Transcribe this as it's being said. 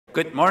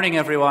Good morning,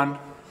 everyone.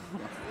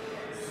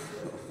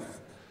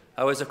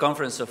 How was the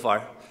conference so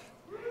far?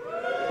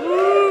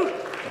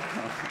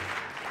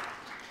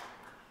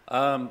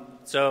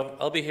 So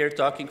I'll be here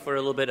talking for a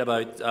little bit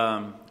about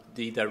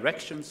the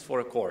directions for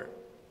a core.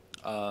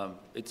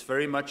 It's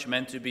very much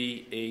meant to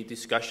be a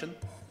discussion,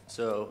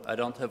 so I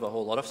don't have a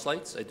whole lot of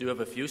slides. I do have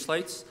a few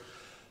slides,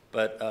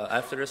 but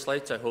after the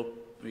slides, I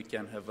hope we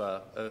can have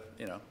a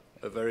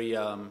very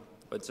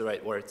what's the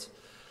right word?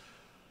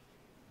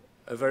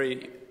 A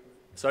very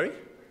sorry?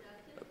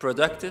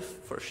 Productive,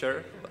 for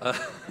sure,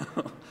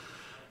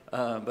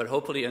 but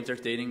hopefully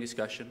entertaining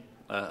discussion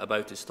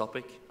about this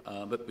topic.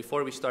 But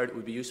before we start, it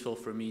would be useful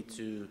for me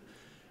to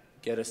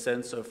get a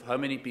sense of how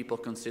many people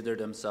consider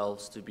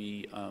themselves to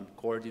be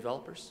core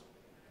developers.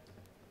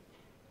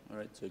 All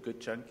right, so a good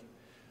chunk.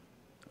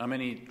 How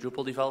many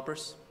Drupal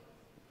developers?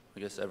 I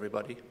guess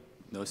everybody.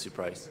 No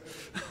surprise.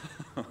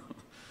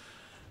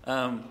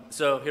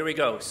 So here we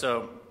go.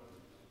 So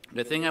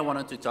the thing I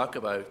wanted to talk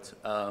about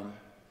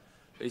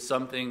is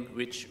something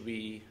which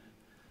we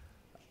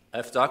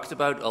have talked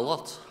about a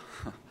lot,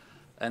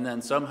 and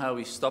then somehow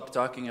we stopped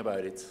talking about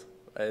it,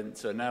 and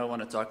so now I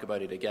want to talk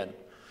about it again.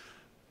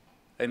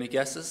 Any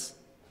guesses?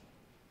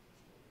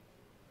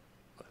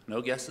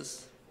 No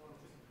guesses?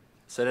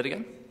 Say that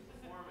again?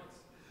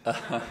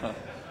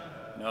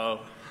 No,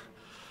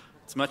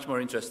 it's much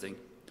more interesting.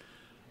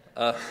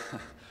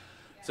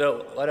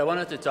 So what I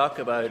wanted to talk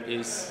about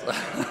is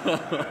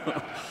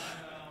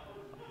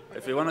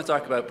if we want to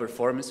talk about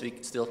performance, we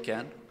still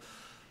can.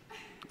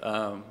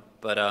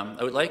 But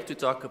I would like to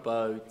talk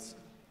about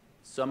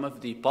some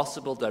of the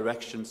possible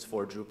directions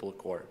for Drupal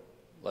core.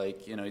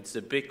 Like, it's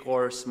a big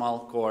core,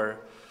 small core,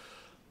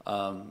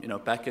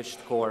 packaged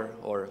core,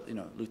 or,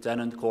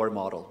 lieutenant core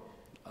model.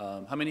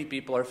 How many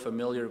people are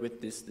familiar with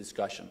this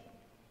discussion?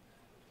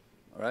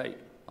 All right,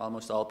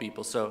 almost all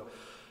people. So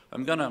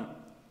I'm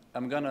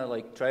gonna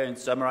like try and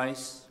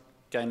summarize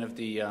kind of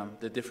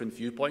the different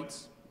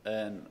viewpoints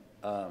and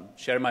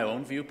share my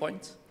own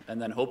viewpoint,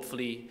 and then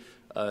hopefully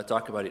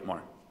talk about it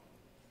more.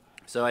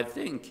 So I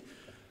think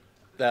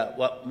that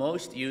what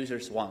most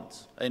users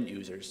want, end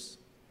users,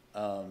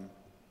 and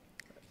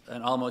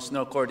almost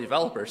no core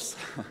developers,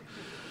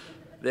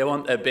 they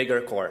want a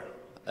bigger core.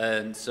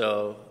 And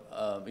so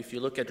if you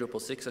look at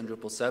Drupal 6 and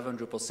Drupal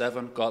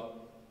 7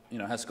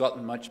 has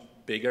gotten much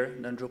bigger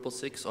than Drupal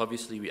 6.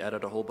 Obviously, we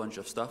added a whole bunch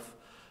of stuff.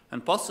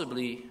 And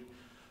possibly,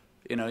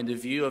 in the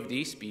view of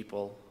these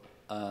people,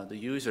 the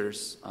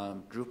users,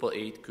 Drupal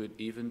 8 could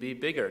even be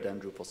bigger than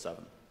Drupal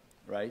 7,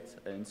 right?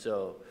 And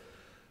so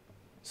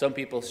some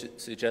people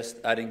suggest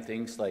adding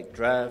things like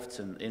drafts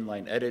and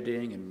inline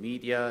editing and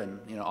media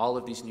and all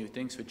of these new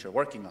things which are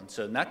working on.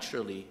 So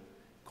naturally,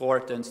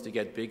 core tends to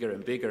get bigger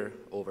and bigger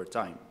over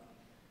time.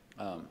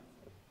 And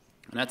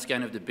that's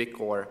kind of the big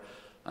core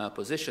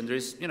position.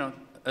 There's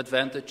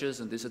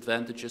advantages and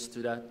disadvantages to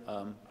that.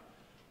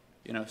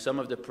 Some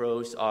of the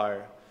pros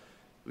are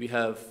we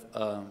have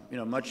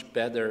much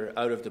better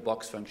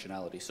out-of-the-box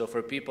functionality. So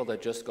for people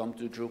that just come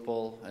to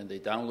Drupal and they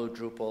download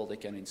Drupal, they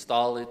can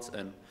install it,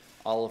 and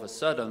all of a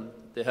sudden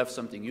they have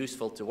something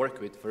useful to work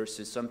with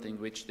versus something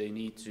which they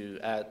need to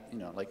add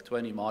like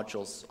 20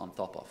 modules on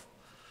top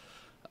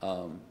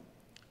of.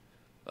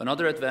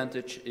 Another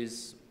advantage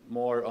is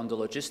more on the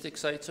logistic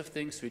sides of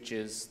things, which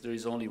is there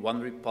is only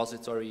one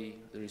repository,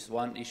 there is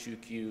one issue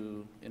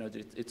queue,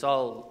 it's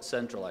all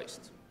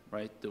centralized,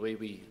 right? The way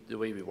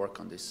we work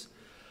on this.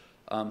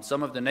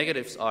 Some of the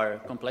negatives are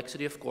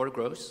complexity of core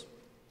grows.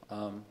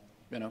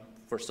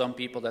 For some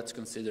people that's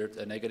considered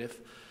a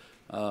negative,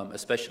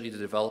 especially the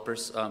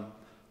developers.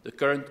 The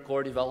current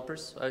core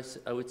developers,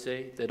 I would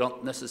say, they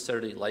don't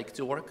necessarily like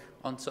to work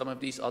on some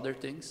of these other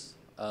things.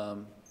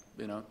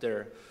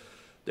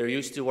 They're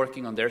used to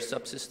working on their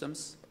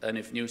subsystems, and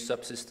if new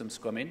subsystems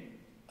come in,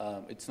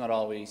 it's not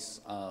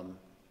always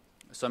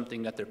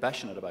something that they're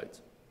passionate about.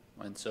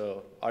 And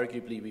so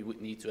arguably we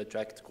would need to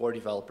attract core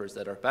developers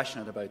that are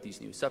passionate about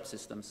these new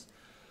subsystems.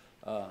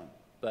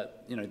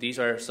 But these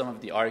are some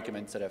of the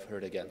arguments that I've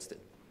heard against it.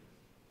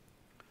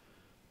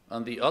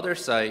 On the other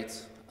side,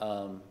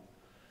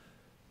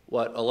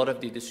 what a lot of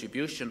the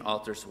distribution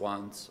authors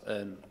want,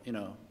 and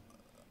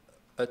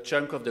a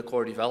chunk of the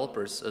core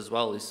developers as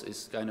well,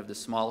 is kind of the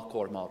small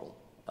core model.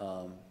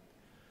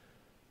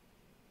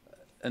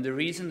 And the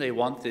reason they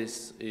want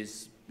this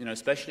is,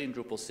 especially in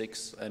Drupal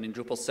 6, and in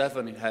Drupal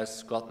 7 it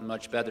has gotten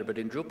much better, but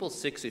in Drupal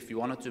 6, if you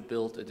wanted to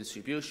build a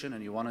distribution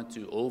and you wanted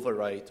to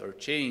overwrite or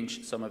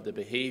change some of the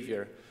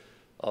behavior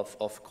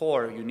of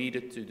core, you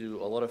needed to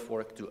do a lot of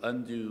work to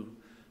undo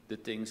the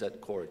things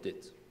that core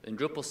did. In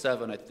Drupal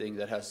 7, I think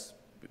that has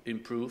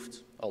improved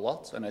a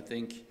lot, and I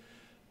think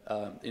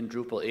in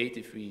Drupal 8,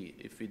 if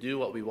we do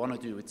what we want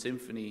to do with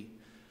Symfony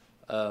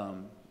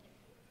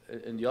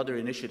and the other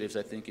initiatives,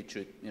 I think it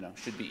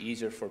should be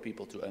easier for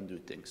people to undo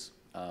things.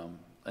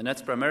 And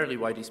that's primarily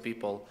why these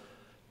people,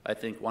 I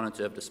think, wanted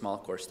to have the small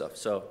core stuff.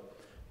 So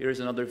here's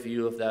another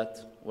view of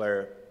that,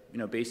 where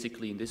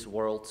basically in this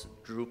world,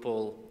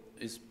 Drupal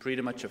is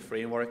pretty much a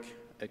framework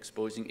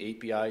exposing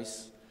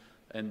APIs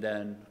And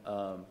then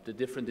the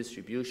different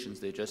distributions,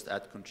 they just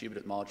add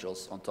contributed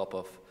modules on top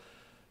of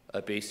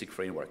a basic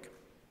framework.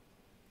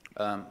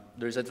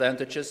 There's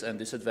advantages and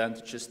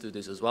disadvantages to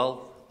this as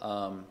well.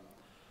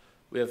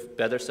 We have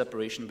better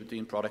separation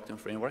between product and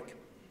framework,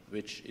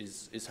 which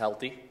is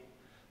healthy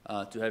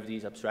to have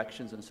these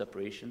abstractions and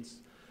separations.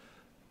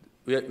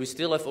 We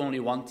still have only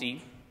one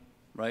team,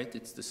 right?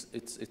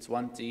 It's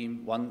one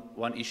team,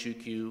 one issue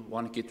queue,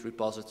 one Git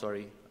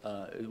repository.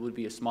 It would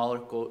be a smaller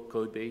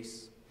code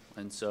base,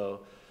 and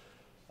so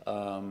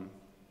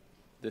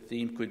the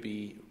team could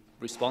be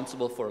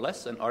responsible for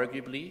less, and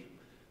arguably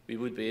we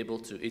would be able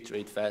to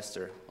iterate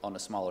faster on a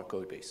smaller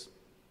code base.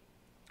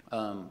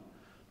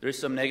 There's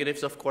some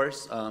negatives, of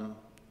course.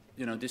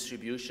 You know,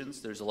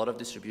 distributions. There's a lot of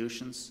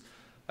distributions.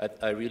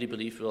 I really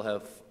believe we'll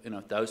have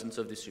thousands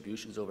of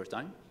distributions over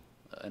time,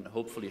 and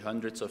hopefully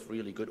hundreds of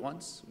really good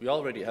ones. We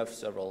already have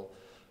several.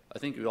 I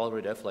think we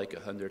already have like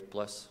 100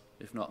 plus,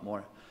 if not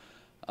more.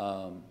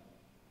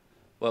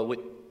 Well,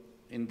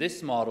 in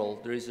this model,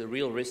 there is a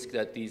real risk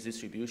that these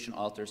distribution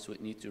authors would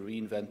need to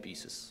reinvent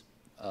pieces,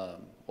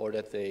 or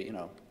that they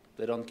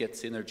don't get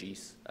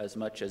synergies as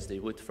much as they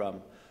would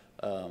from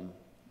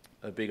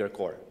a bigger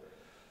core.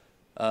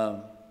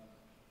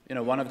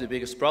 One of the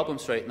biggest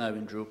problems right now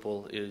in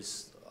Drupal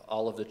is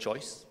all of the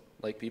choice.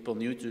 Like, people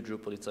new to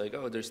Drupal, it's like,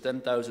 oh, there's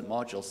 10,000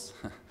 modules.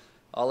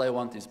 All I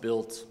want is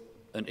build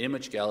an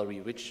image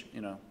gallery.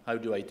 How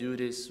do I do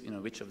this?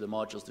 Which of the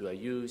modules do I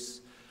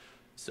use?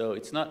 So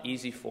it's not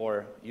easy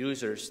for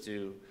users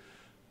to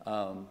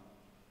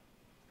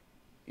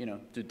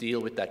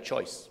deal with that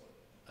choice.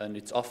 And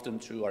it's often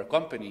through our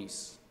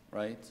companies,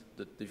 right,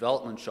 the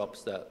development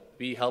shops, that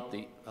we help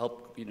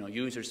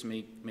users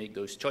make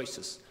those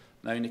choices.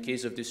 Now, in the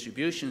case of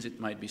distributions,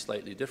 it might be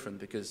slightly different,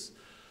 because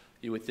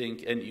you would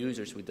think end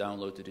users would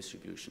download the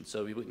distribution.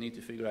 So we would need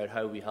to figure out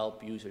how we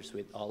help users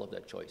with all of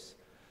that choice.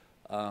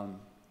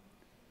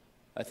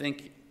 I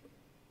think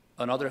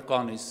another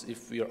con is,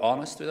 if we are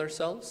honest with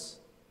ourselves,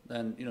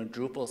 then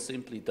Drupal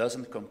simply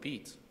doesn't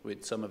compete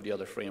with some of the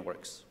other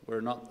frameworks.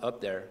 We're not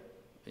up there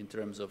in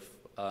terms of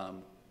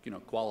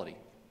quality.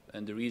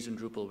 And the reason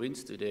Drupal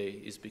wins today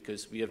is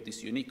because we have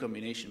this unique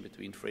combination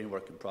between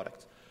framework and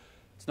product.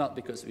 It's not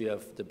because we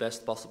have the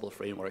best possible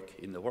framework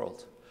in the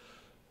world.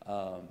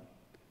 And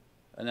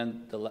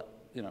then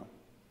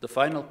the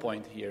final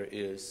point here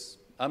is,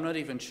 I'm not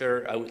even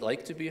sure I would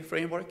like to be a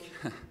framework,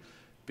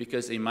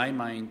 because in my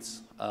mind,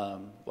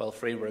 while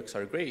frameworks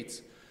are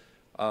great,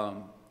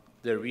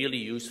 they're really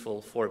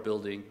useful for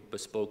building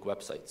bespoke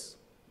websites.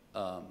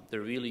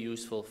 They're really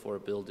useful for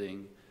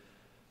building.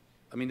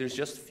 There's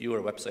just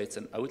fewer websites,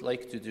 and I would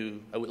like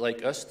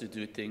us to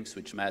do things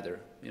which matter.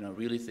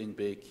 Really think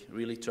big,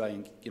 really try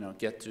and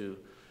get to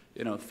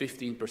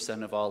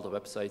 15% of all the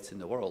websites in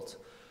the world.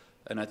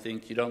 And I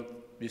think you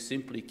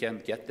simply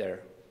can't get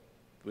there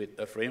with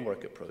a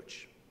framework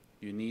approach.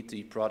 You need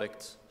the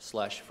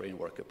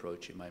product/framework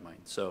approach, in my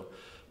mind. So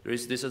there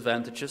is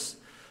disadvantages.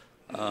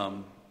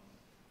 And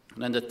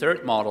then the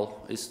third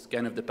model is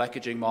kind of the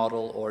packaging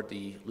model, or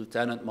the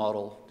lieutenant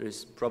model.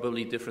 There's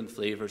probably different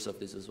flavors of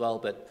this as well,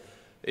 but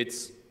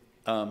it's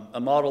a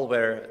model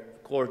where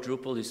core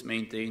Drupal is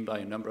maintained by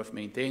a number of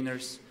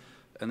maintainers,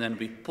 and then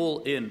we pull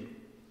in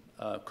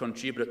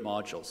contributed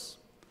modules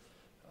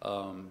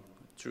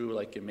through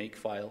like a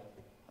makefile,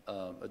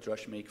 a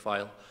Drush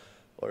makefile,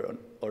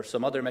 or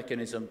some other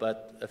mechanism,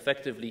 but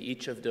effectively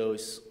each of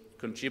those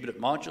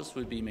contributed modules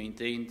would be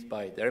maintained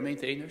by their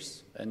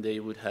maintainers, and they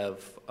would have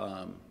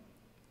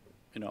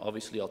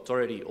obviously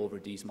authority over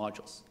these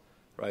modules,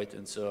 right?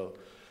 And so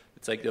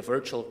it's like the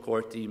virtual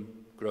core team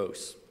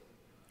grows.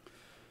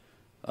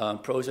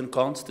 Pros and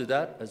cons to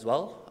that as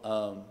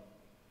well.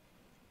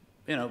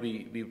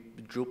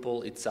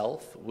 Drupal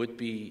itself would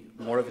be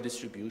more of a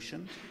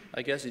distribution.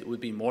 I guess it would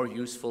be more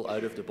useful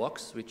out of the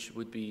box, which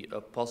would be a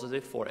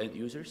positive for end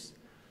users.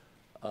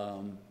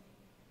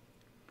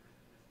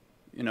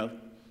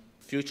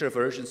 Future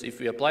versions, if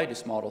we apply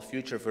this model,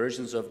 future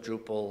versions of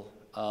Drupal,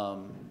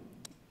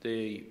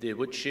 they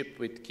would ship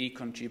with key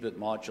contributed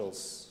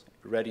modules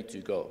ready to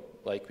go.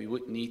 Like, we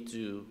would need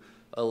to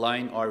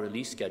align our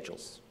release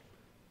schedules.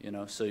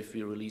 So if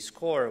we release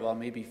core, well,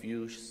 maybe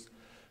views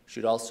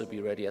should also be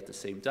ready at the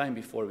same time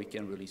before we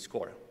can release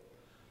core.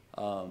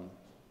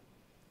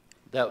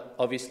 That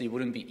obviously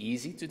wouldn't be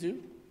easy to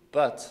do,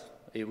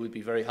 but it would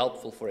be very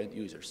helpful for end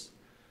users.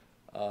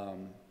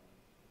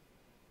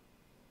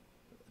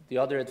 The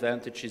other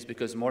advantage is,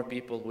 because more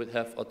people would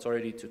have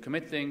authority to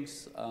commit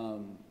things,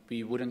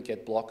 we wouldn't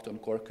get blocked on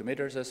core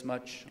committers as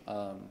much.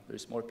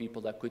 There's more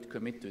people that could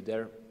commit to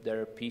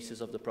their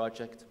pieces of the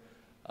project.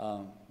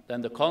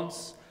 Then the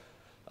cons,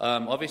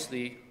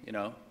 obviously,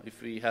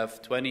 if we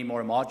have 20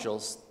 more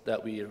modules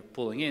that we are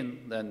pulling in,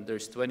 then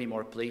there's 20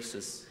 more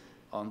places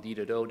on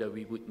D.O that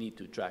we would need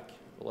to track.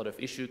 A lot of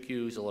issue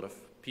queues, a lot of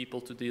people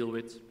to deal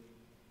with,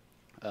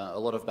 a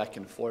lot of back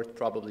and forth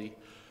probably.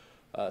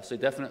 So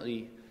it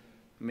definitely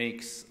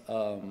makes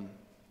working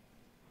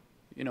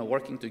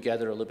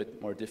together a little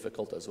bit more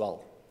difficult as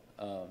well.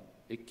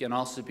 It can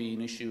also be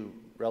an issue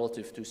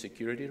relative to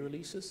security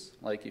releases.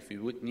 Like if we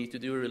would need to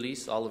do a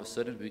release, all of a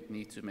sudden we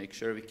need to make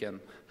sure we can,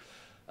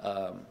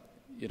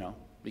 you know,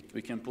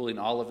 we can pull in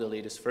all of the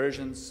latest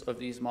versions of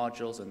these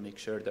modules and make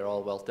sure they're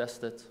all well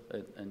tested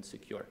and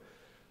secure.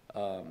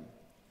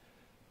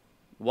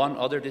 One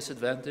other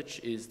disadvantage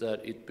is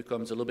that it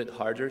becomes a little bit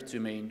harder to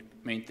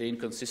maintain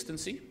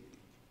consistency.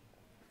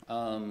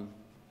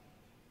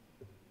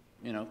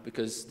 You know,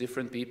 because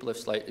different people have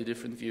slightly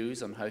different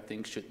views on how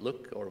things should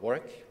look or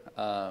work.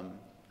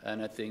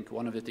 And I think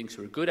one of the things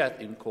we're good at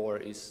in core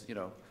is, you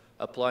know,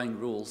 applying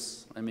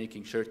rules and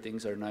making sure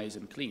things are nice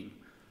and clean.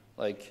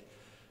 Like,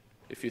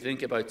 if you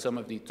think about some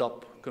of the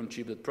top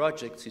contributed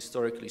projects,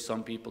 historically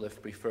some people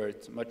have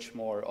preferred much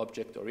more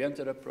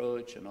object-oriented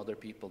approach and other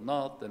people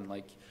not, and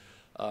like,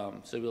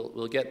 so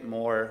we'll get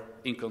more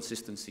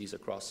inconsistencies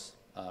across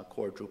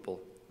core Drupal,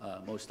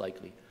 most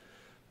likely.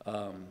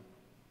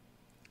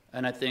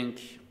 And I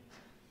think,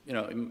 you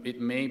know, it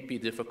may be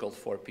difficult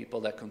for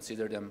people that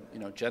consider them, you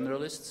know,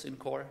 generalists in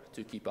core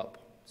to keep up.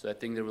 So I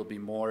think there will be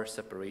more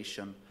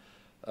separation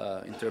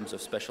in terms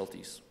of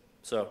specialties.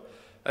 So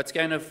that's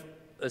kind of,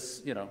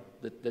 you know,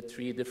 the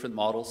three different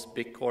models: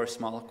 big core,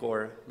 small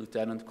core,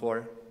 lieutenant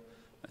core.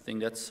 I think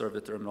that's sort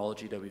of the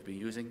terminology that we've been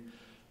using.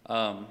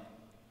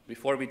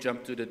 Before we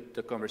jump to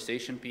the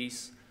conversation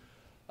piece,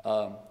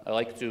 I'd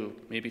like to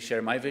maybe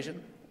share my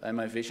vision. And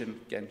my vision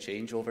can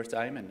change over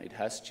time, and it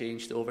has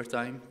changed over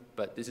time,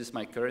 but this is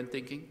my current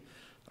thinking.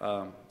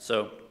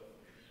 So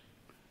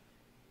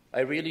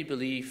I really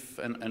believe,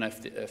 and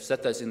I've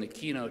said this in the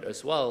keynote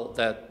as well,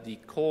 that the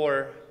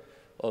core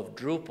of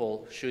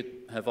Drupal should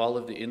have all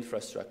of the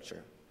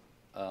infrastructure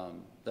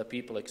that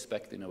people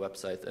expect in a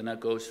website. And that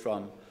goes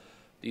from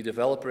the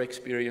developer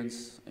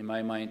experience. In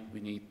my mind,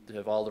 we need to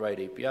have all the right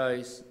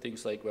APIs,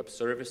 things like web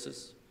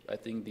services. I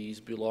think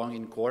these belong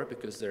in core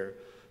because they're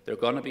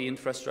going to be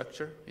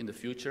infrastructure in the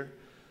future.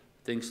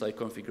 Things like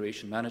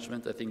configuration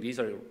management. I think these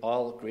are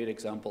all great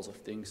examples of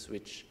things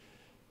which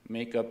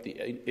make up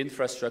the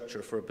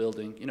infrastructure for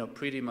building, you know,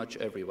 pretty much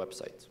every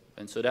website.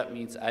 And so that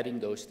means adding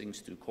those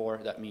things to core.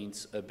 That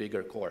means a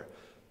bigger core.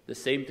 The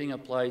same thing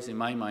applies in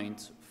my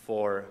mind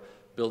for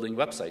building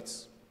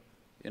websites.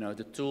 You know,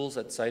 the tools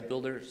that site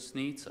builders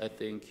need, I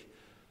think,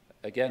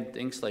 again,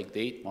 things like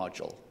date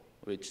module,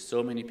 which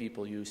so many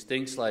people use.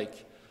 Things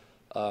like,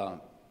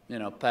 you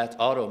know, path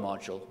auto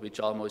module, which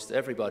almost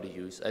everybody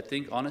use. I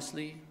think,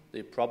 honestly,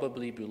 they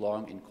probably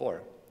belong in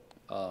core.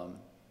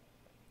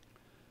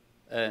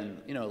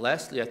 And, you know,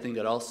 lastly, I think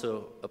that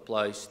also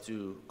applies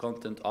to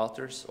content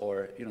authors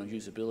or, you know,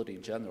 usability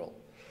in general.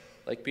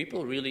 Like,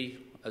 people really,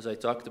 as I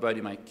talked about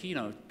in my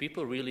keynote,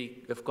 people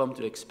really have come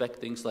to expect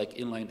things like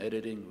inline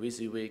editing,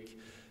 WYSIWYG,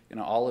 you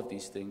know, all of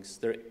these things.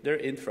 They're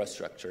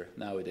infrastructure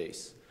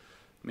nowadays.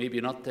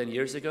 Maybe not 10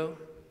 years ago.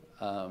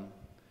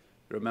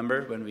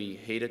 Remember when we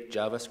hated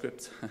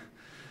JavaScript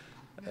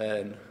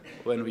and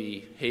when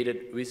we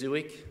hated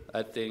WYSIWYG?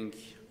 I think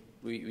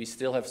we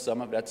still have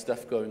some of that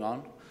stuff going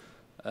on,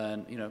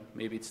 and, you know,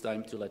 maybe it's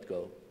time to let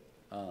go.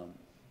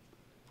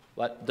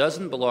 What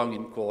doesn't belong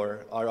in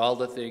core are all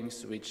the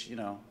things which, you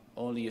know,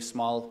 only a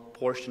small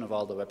portion of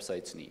all the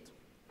websites need,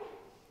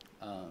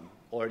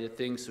 or the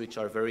things which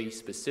are very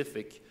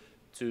specific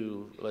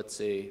to, let's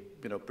say,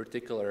 you know,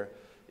 particular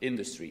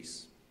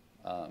industries.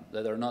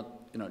 That are not,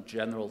 you know,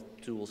 general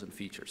tools and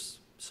features.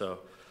 So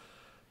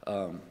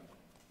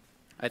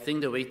I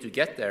think the way to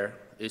get there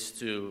is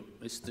to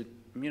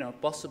you know,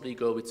 possibly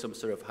go with some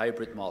sort of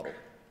hybrid model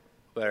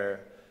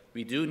where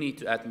we do need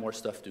to add more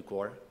stuff to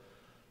core,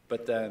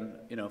 but then,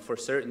 you know, for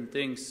certain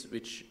things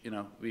which, you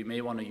know, we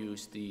may want to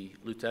use the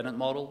lieutenant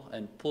model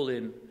and pull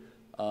in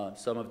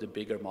some of the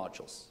bigger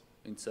modules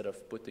instead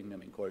of putting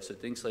them in core. So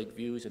things like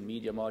views and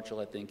media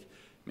module, I think,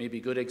 may be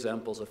good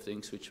examples of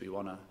things which we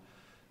want to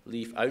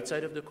leave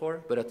outside of the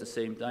core, but at the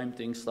same time,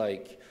 things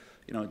like,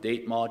 you know,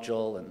 date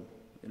module and,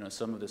 you know,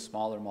 some of the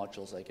smaller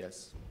modules, I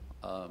guess,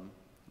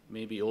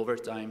 maybe over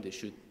time they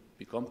should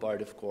become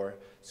part of core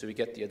so we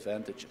get the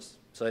advantages.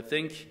 So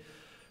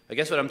I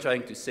guess what I'm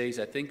trying to say is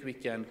I think we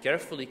can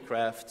carefully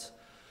craft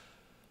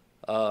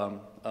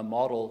a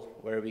model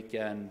where we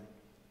can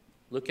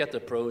look at the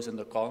pros and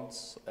the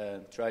cons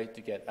and try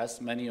to get as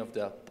many of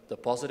the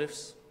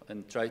positives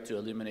and try to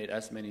eliminate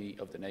as many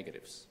of the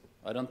negatives.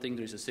 I don't think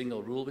there's a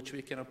single rule which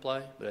we can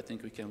apply, but I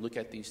think we can look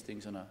at these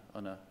things on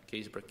a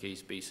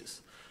case-by-case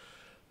basis.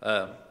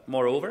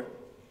 Moreover,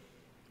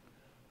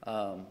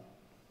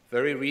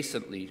 very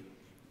recently,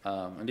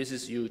 and this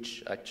is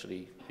huge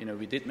actually, you know,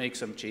 we did make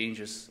some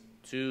changes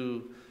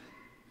to,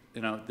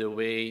 you know, the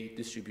way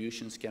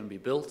distributions can be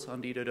built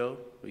on D.O.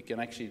 We can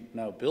actually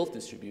now build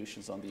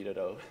distributions on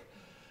D.O.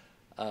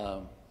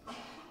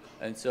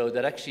 And so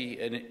that actually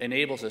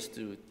enables us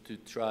to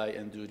try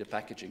and do the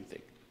packaging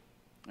thing.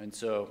 And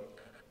so,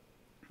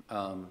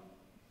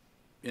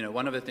 you know,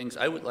 one of the things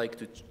I would like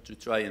to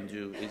try and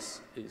do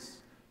is,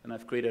 and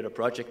I've created a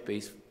project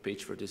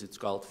page for this, it's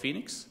called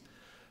Phoenix.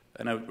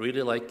 And I would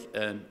really like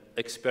an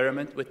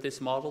experiment with this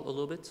model a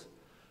little bit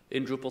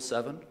in Drupal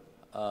 7.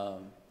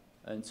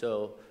 And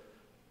so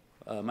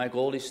my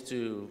goal is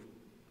to,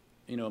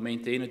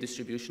 maintain a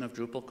distribution of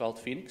Drupal called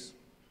Phoenix,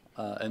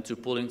 and to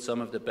pull in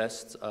some of the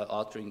best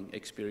authoring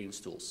experience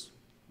tools.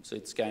 So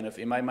it's kind of,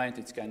 in my mind,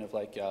 it's kind of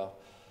like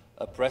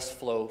a press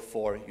flow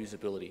for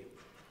usability.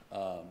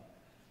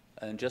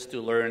 And just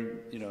to learn,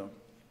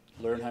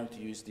 learn how to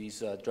use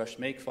these drush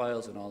make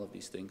files and all of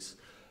these things.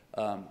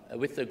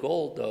 With the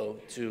goal, though,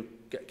 to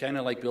kind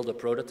of like build a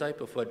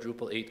prototype of what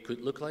Drupal 8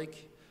 could look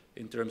like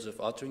in terms of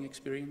authoring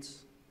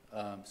experience.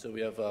 So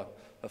we have a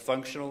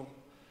functional,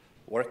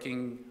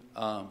 working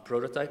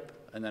prototype,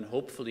 and then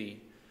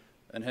hopefully,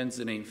 and hence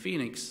the name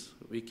Phoenix,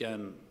 we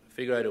can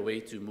figure out a way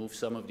to move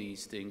some of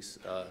these things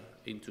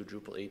into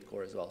Drupal 8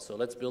 core as well. So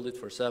let's build it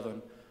for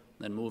 7,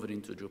 then move it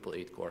into Drupal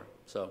 8 core.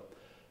 So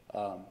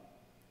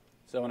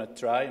I want to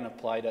try and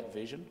apply that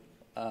vision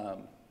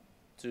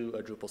to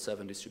a Drupal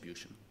 7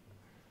 distribution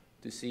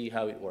to see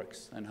how it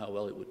works and how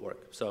well it would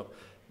work. So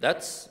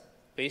that's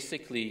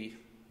basically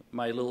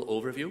my little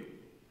overview.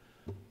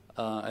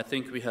 I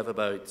think we have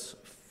about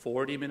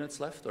 40 minutes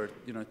left, or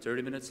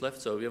 30 minutes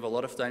left, so we have a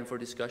lot of time for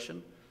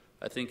discussion.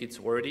 I think it's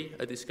worthy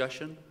a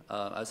discussion.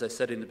 As I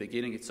said in the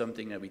beginning, it's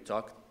something that we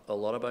talked a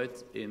lot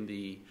about in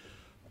the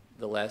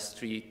last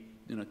 2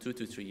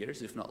 to 3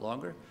 years, if not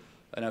longer.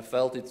 And I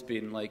felt it's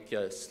been like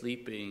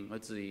sleeping.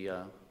 What's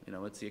the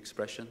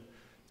expression?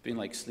 It's been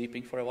like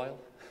sleeping for a while.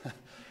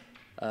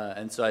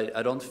 And so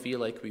I don't feel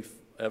like we've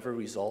ever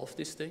resolved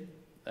this thing.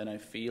 And I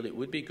feel it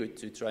would be good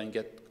to try and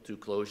get to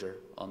closure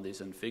on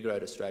this and figure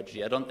out a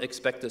strategy. I don't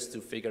expect us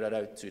to figure that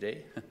out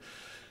today,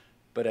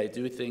 but I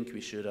do think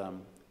we should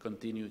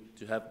continue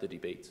to have the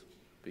debate,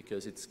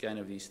 because it's kind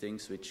of these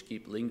things which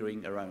keep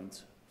lingering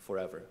around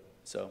forever.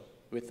 So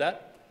with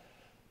that,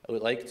 I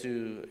would like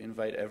to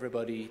invite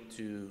everybody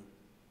to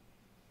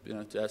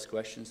ask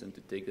questions and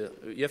to take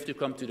you have to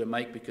come to the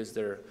mic, because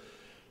they're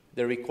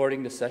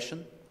recording the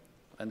session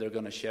and they're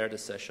going to share the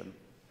session.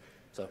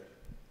 So,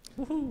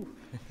 woohoo!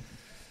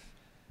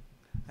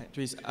 Hi,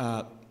 Dries,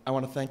 I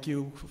want to thank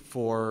you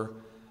for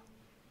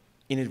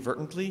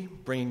inadvertently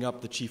bringing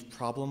up the chief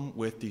problem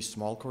with the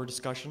small core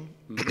discussion,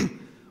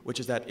 which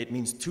is that it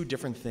means two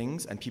different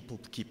things and people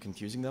keep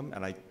confusing them,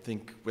 and I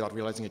think without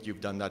realizing it,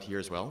 you've done that here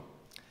as well,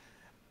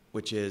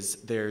 which is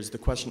there's the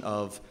question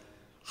of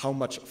how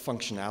much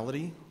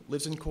functionality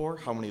lives in core,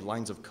 how many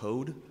lines of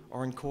code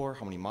are in core,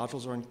 how many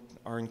modules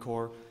are in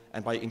core,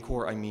 and by in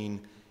core I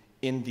mean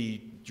in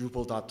the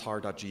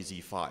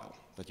drupal.tar.gz file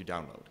that you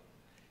download.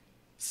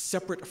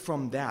 Separate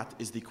from that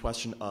is the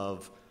question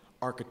of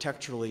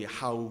architecturally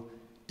how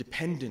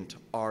dependent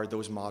are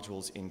those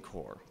modules in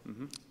core.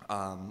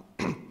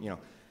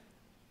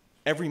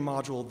 Every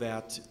module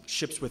that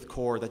ships with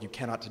core that you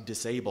cannot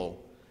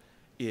disable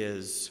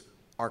is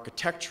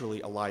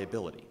architecturally a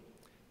liability.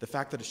 The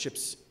fact that it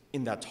ships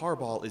in that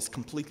tarball is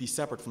completely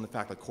separate from the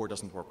fact that core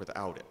doesn't work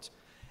without it.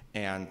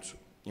 And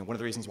one of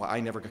the reasons why I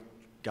never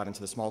got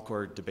into the small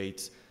core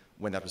debates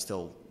when that was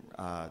still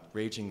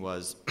raging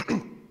was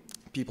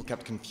people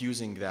kept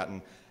confusing that,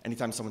 and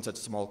anytime someone said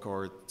small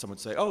core, someone would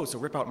say, oh, so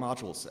rip out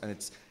modules, and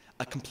it's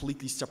a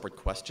completely separate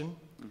question.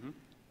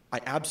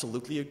 I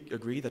absolutely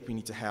agree that we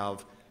need to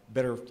have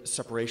better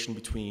separation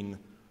between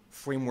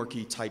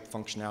frameworky type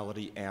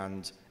functionality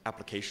and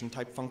application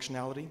type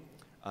functionality.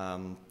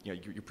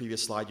 Your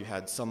previous slide, you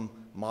had some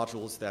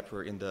modules that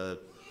were in the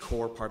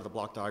core part of the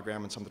block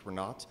diagram and some that were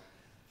not.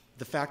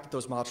 The fact that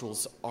those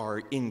modules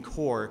are in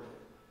core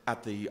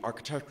at the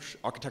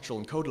architectural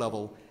and code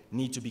level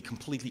need to be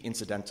completely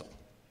incidental.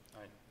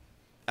 Right.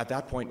 At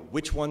that point,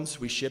 which ones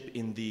we ship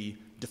in the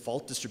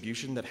default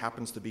distribution that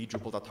happens to be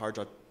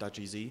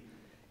drupal.tar.gz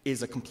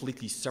is a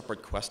completely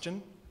separate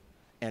question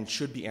and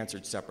should be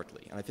answered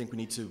separately. And I think we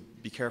need to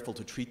be careful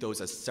to treat those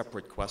as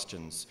separate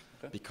questions,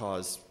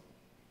 because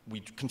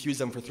we confused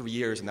them for 3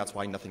 years, and that's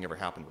why nothing ever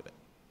happened with it.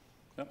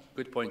 Yeah,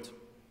 good point.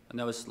 And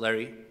that was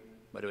Larry,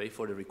 by the way,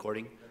 for the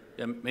recording.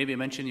 Yeah, maybe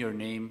mention your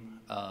name,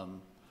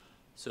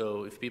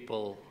 so if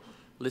people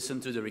listen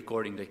to the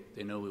recording,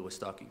 they know who was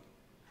talking.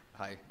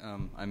 Hi,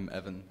 I'm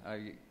Evan.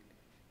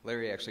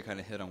 Larry actually kind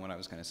of hit on what I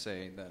was going to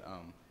say, that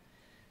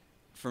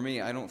for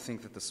me, I don't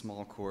think that the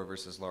small core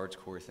versus large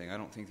core thing, I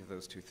don't think that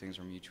those two things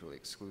are mutually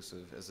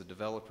exclusive. As a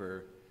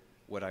developer,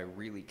 what I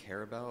really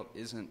care about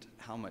isn't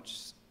how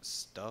much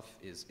stuff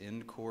is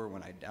in core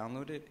when I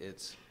download it,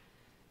 it's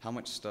how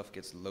much stuff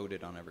gets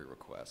loaded on every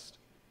request.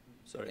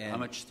 Sorry, how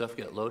much stuff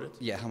get loaded?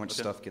 Yeah, how much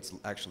stuff gets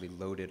actually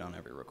loaded on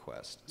every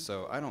request.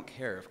 So I don't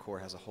care if core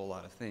has a whole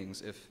lot of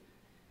things.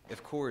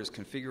 If core is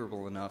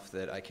configurable enough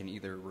that I can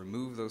either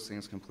remove those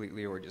things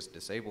completely or just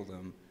disable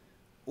them,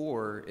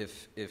 or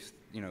if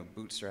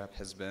Bootstrap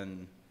has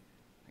been,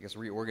 I guess,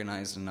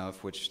 reorganized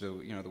enough, which the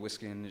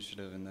Whiskey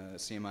initiative and the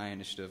CMI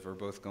initiative are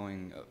both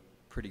going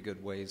pretty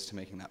good ways to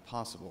making that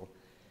possible.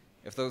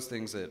 If those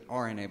things that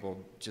are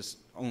enabled just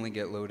only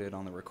get loaded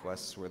on the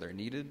requests where they're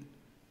needed,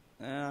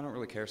 I don't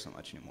really care so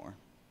much anymore.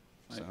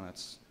 Right.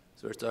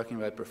 So we're talking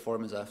about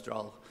performance after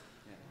all.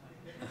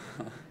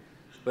 Yeah.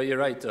 But you're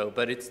right, though.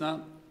 But it's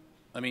not,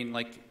 I mean,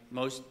 like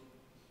most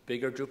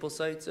bigger Drupal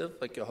sites have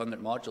like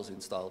 100 modules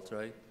installed,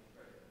 right?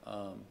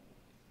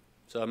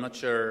 So I'm not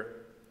sure.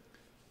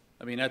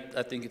 I mean,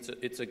 I think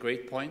it's a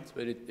great point,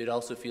 but it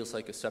also feels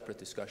like a separate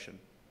discussion,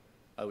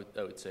 I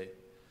would say.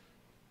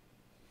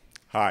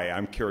 Hi,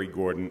 I'm Kerry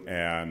Gordon,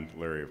 and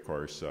Larry, of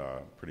course,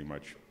 pretty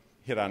much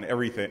hit on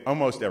everything,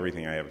 almost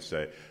everything I have to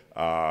say.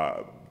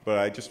 But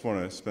I just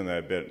want to spend that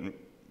a bit. A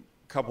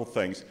couple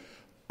things.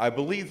 I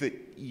believe that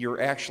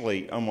you're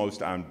actually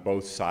almost on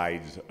both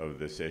sides of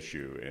this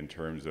issue in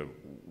terms of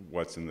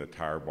what's in the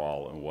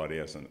tarball and what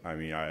isn't. I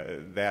mean,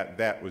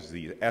 that was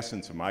the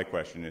essence of my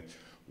question.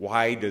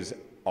 Why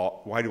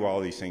do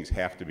all these things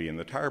have to be in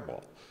the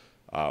tarball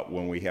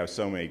when we have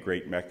so many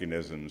great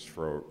mechanisms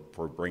for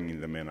bringing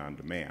them in on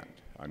demand?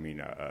 I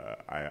mean,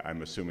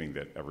 I'm assuming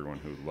that everyone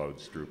who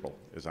loads Drupal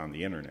is on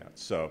the internet.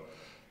 So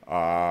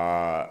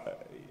I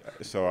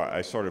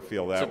sort of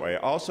feel that way.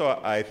 Also,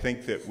 I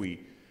think that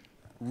we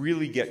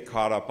really get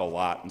caught up a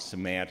lot in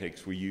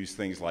semantics. We use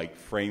things like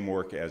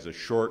framework as a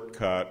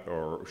shortcut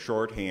or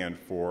shorthand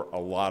for a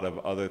lot of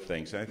other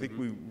things. And I think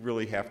we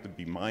really have to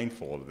be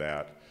mindful of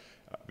that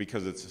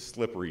because it's a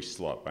slippery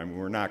slope. I mean,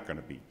 we're not going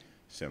to be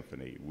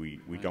Symfony.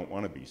 We don't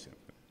want to be Symfony.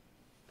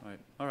 Right.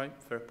 All right,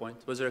 fair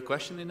point. Was there a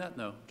question in that?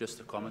 No, just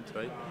a comment,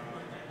 right?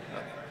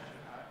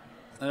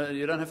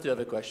 You don't have to have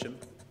a question.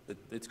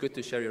 It's good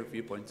to share your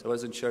viewpoints. I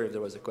wasn't sure if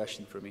there was a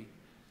question for me.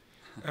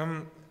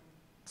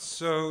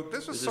 So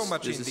this was so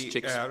much in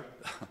the air.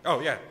 Oh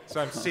yeah, so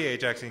I'm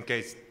CHX in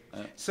case.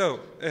 So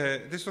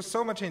this was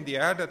so much in the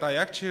air that I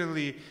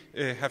actually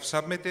have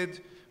submitted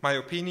my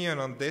opinion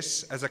on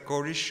this as a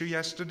core issue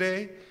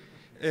yesterday.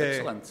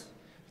 Excellent.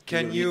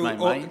 Can you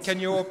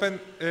open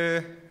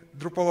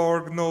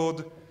Drupal.org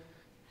node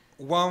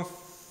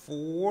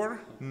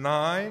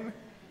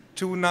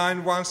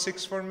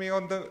 1492916 for me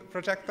on the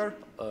projector?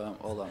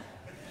 Hold on.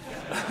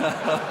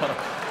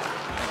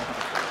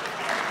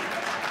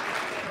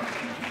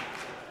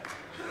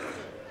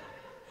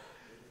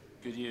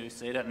 Could you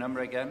say that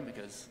number again?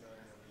 Because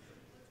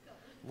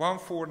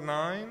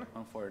 149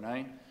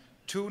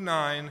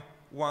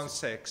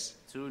 2916.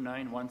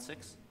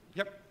 2916?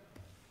 Yep.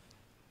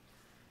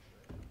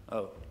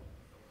 Oh.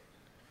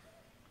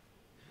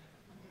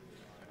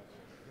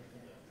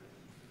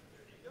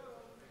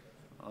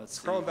 Let's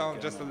scroll down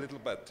just a little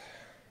bit.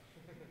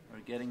 We're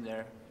getting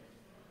there.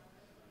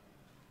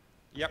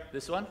 Yep.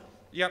 This one?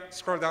 Yep,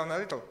 scroll down a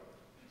little.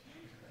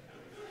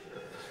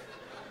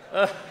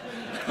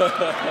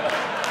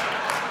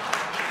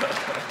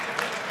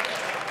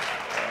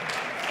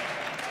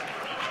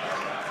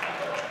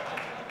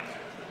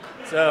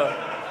 So,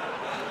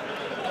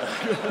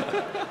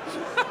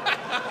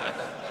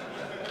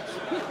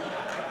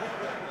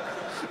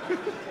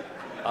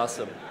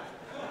 awesome.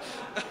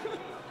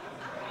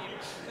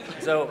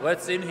 So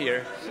what's in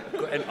here?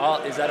 And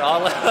is that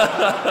all?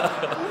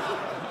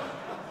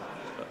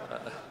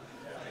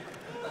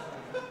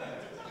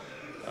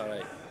 All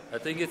right. I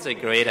think it's a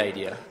great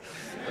idea.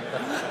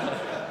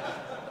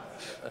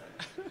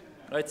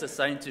 It's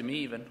assigned to me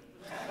even.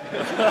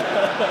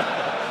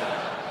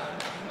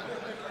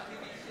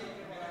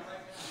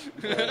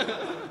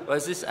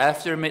 Was this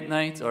after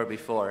midnight or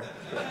before?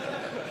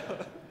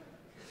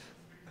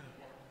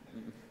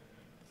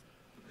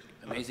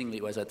 Amazingly,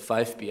 it was at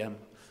 5 p.m.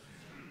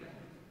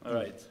 All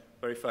right,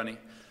 very funny.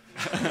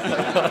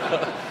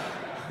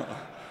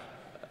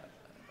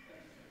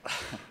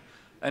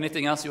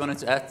 Anything else you wanted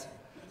to add?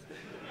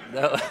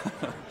 No?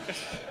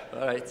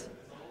 All right.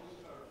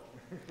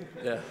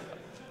 Yeah.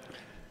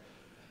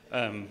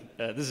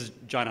 This is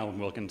John Allen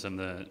Wilkins. I'm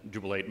the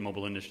Drupal 8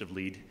 Mobile Initiative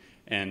Lead,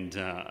 and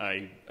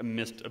I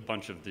missed a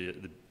bunch of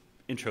the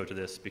intro to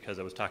this because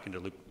I was talking to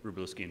Luke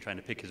Rubliski and trying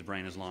to pick his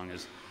brain as long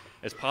as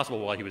possible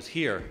while he was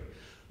here.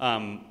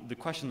 The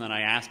question that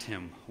I asked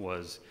him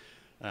was,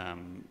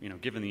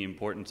 given the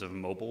importance of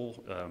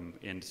mobile,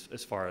 and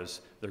as far as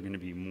there are going to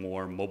be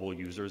more mobile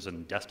users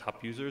and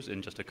desktop users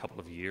in just a couple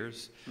of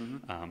years,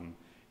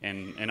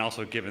 and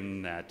also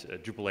given that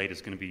Drupal 8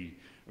 is going to be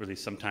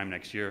released sometime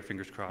next year,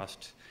 fingers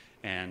crossed,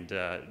 and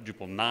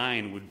Drupal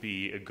 9 would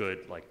be a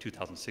good,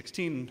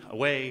 2016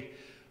 away.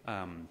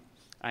 I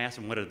asked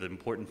him what are the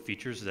important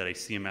features that a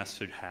CMS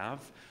should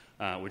have,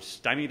 which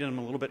stymied him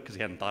a little bit because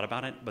he hadn't thought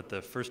about it, but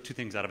the first two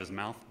things out of his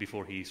mouth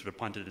before he sort of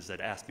punted and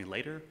said, ask me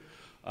later,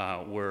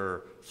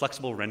 were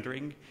flexible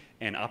rendering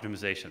and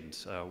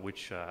optimizations,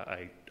 which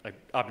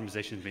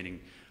optimizations meaning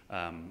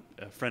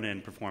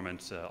front-end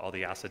performance, all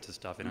the assets and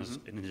stuff, and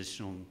in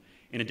addition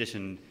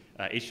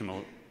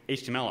HTML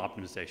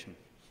optimization.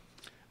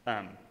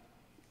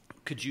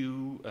 Could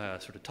you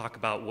sort of talk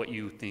about what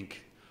you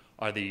think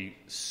are the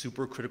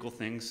super critical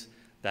things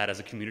that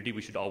as a community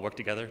we should all work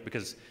together?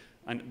 Because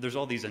there's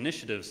all these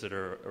initiatives that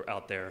are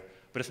out there,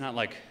 but it's not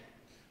like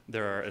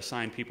there are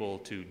assigned people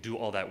to do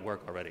all that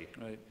work already.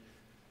 Right.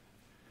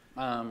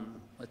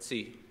 Let's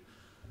see.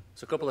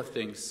 So a couple of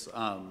things.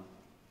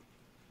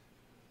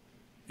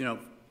 The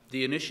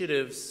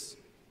initiatives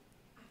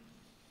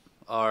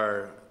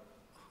are,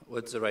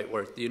 what's the right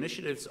word? The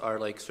initiatives are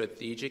like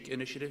strategic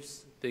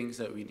initiatives, things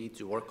that we need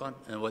to work on.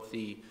 And what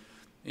the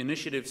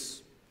initiative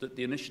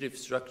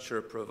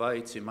structure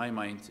provides, in my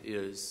mind,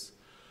 is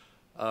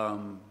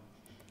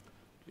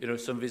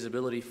some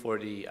visibility for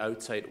the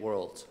outside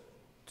world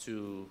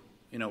to,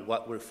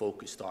 what we're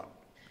focused on,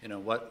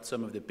 what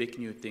some of the big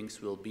new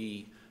things will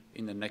be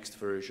in the next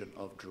version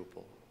of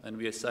Drupal. And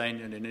we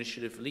assigned an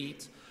initiative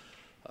lead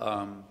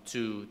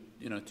to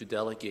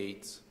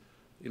delegate,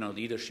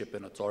 leadership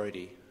and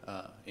authority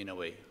in a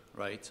way,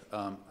 right?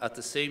 At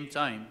the same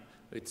time,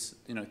 it's,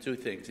 two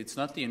things. It's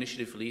not the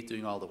initiative lead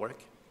doing all the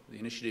work. The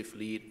initiative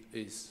lead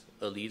is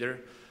a leader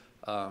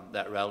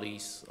that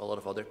rallies a lot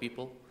of other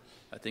people.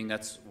 I think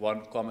that's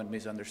one common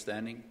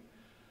misunderstanding.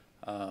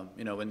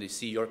 When they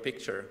see your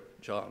picture,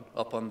 John,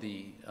 up on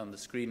the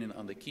screen and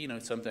on the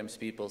keynote, sometimes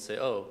people say,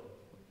 oh,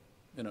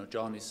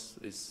 John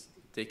is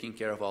taking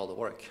care of all the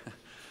work,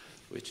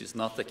 which is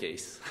not the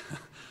case.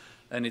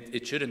 And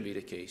it shouldn't be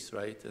the case,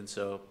 right? And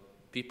so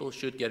people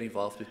should get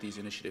involved with these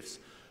initiatives.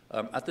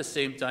 At the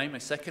same time, my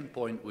second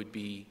point would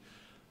be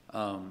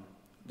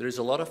there's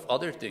a lot of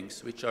other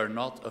things which are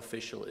not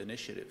official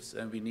initiatives,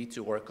 and we need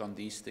to work on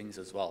these things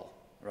as well,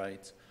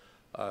 right?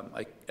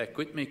 I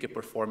could make a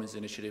performance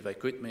initiative, I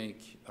could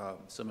make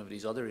some of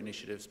these other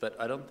initiatives, but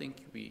I don't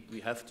think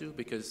we have to,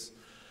 because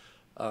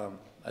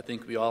I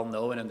think we all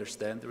know and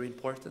understand they're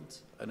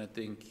important, and I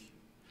think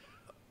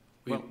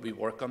we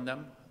work on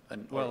them.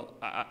 And well,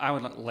 I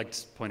would like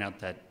to point out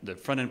that the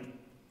front-end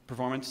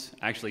performance,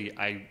 actually,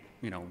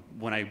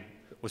 when I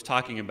was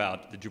talking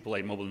about the Drupal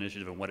 8 mobile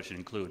initiative and what it should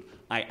include,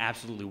 I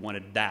absolutely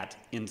wanted that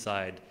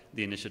inside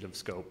the initiative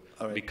scope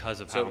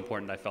because of how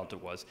important I felt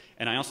it was.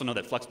 And I also know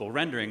that flexible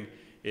rendering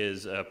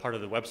is part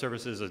of the web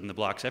services and the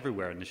blocks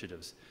everywhere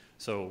initiatives.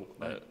 So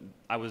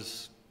I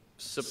was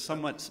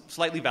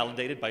slightly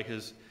validated by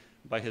his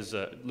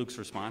Luke's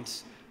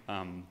response,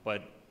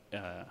 but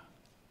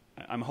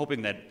I'm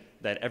hoping that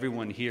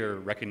everyone here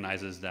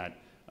recognizes that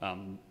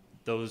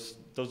those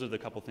are the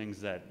couple things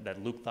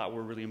that Luke thought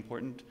were really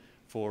important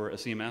for a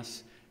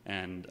CMS,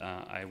 and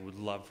I would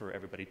love for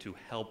everybody to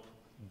help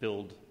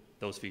build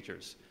those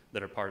features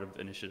that are part of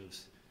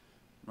initiatives.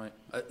 Right,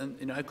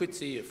 and I could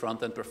see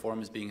front-end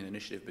performance being an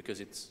initiative because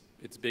it's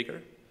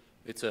bigger.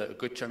 It's a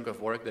good chunk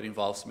of work that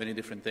involves many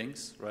different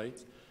things, right?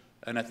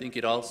 And I think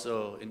it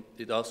also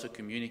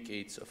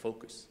communicates a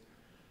focus,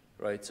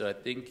 right? So I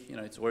think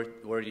it's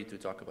worthy to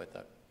talk about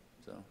that.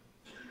 So,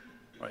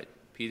 all right,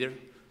 Peter.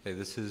 Hey,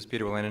 this is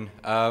Peter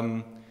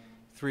Wallinen.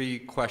 3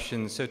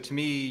 questions. So to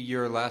me,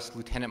 your last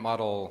lieutenant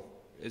model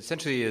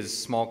essentially is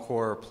small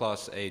core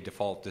plus a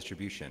default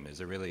distribution. Is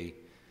there really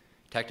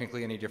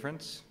technically any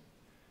difference?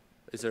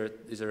 Is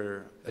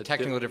there a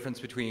technical difference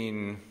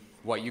between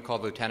what you call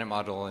the lieutenant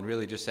model and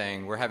really just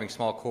saying we're having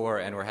small core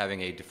and we're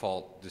having a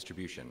default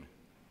distribution?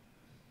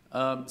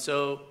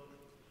 So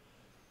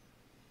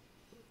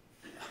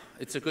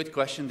it's a good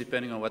question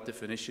depending on what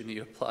definition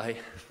you apply.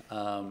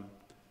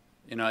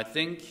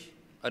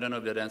 I don't know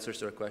if that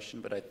answers your question,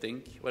 but I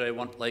think what I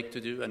like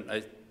to do,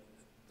 and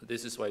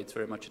this is why it's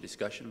very much a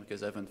discussion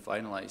because I haven't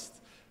finalized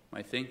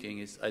my thinking,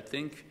 is I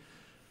think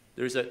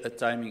there's a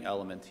timing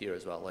element here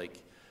as well.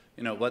 Like,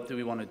 what do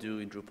we want to do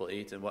in Drupal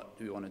 8 and what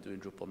do we want to do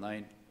in Drupal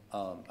 9?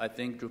 I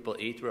think Drupal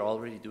 8, we're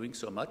already doing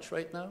so much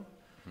right now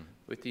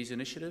with these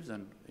initiatives,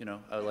 and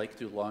I like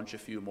to launch a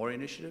few more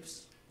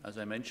initiatives, as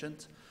I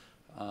mentioned,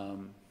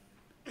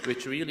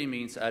 which really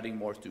means adding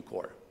more to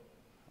core.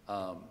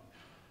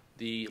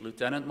 The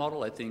lieutenant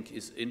model, I think,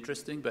 is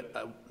interesting, but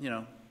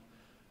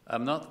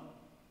I'm not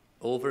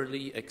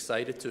overly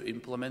excited to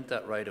implement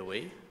that right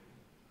away,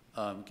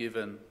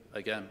 given,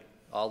 again,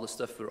 all the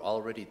stuff we're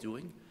already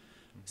doing.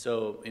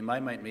 So in my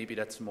mind, maybe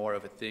that's more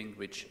of a thing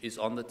which is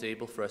on the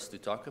table for us to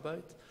talk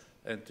about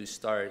and to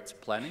start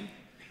planning.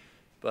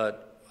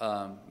 But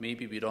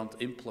maybe we don't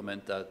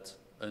implement that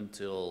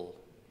until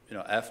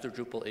after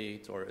Drupal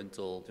 8 or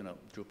until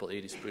Drupal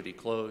 8 is pretty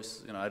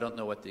close. I don't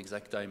know what the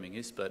exact timing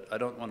is, but I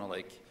don't want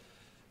to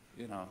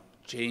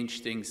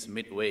change things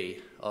midway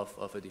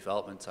of a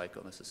development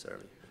cycle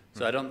necessarily.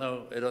 So I don't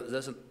know. It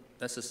doesn't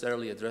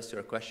necessarily address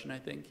your question, I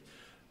think.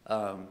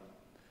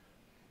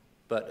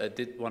 But I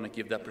did want to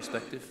give that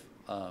perspective,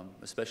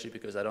 especially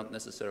because I don't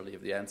necessarily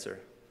have the answer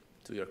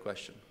to your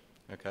question.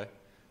 Okay.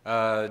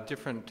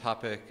 Different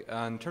topic.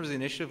 In terms of the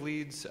initiative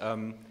leads,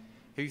 have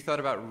you thought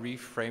about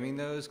reframing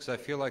those? Because I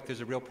feel like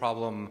there's a real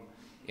problem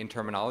in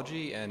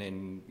terminology and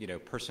in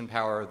person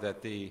power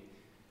that the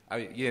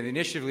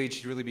initiative lead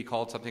should really be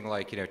called something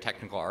like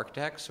technical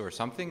architects or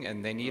something,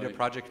 and they need a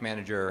project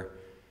manager.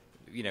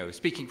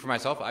 Speaking for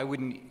myself, I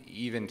wouldn't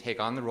even take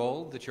on the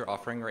role that you're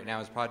offering right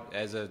now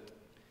as a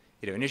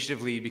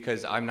initiative lead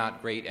because I'm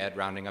not great at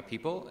rounding up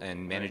people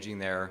and managing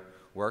their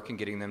work and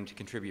getting them to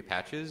contribute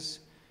patches.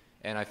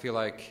 And I feel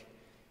like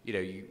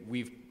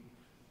we've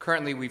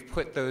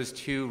put those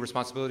 2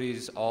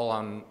 responsibilities all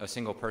on a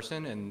single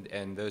person,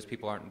 and those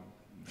people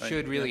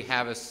should really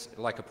have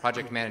a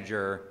project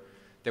manager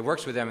that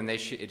works with them, and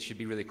it should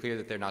be really clear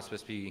that they're not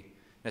supposed to be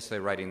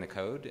necessarily writing the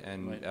code.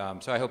 And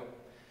so I hope,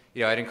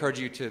 I'd encourage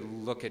you to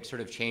look at sort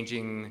of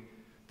changing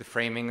the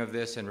framing of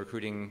this and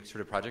recruiting sort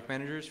of project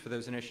managers for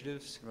those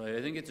initiatives. Right,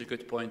 I think it's a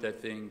good point. I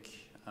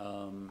think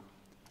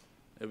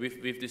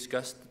we've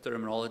discussed the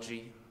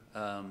terminology.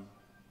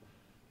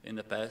 in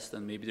the past,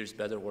 and maybe there's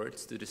better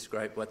words to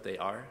describe what they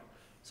are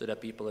so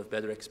that people have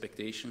better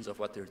expectations of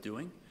what they're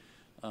doing.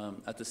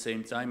 At the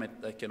same time,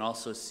 I can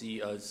also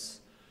see us,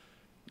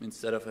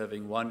 instead of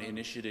having one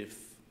initiative,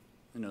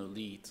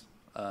 lead,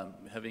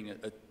 having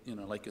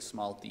like a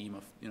small team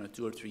of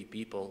 2 or 3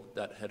 people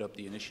that head up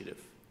the initiative,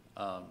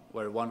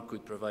 where one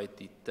could provide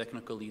the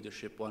technical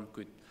leadership, one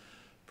could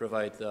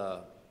provide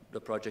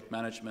the project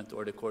management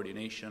or the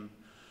coordination,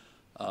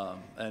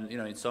 and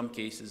in some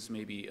cases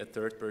maybe a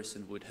third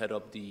person would head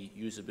up the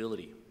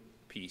usability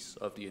piece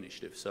of the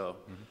initiative. So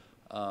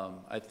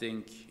I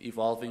think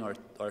evolving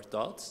our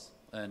thoughts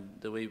and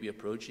the way we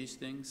approach these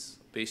things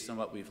based on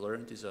what we've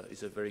learned is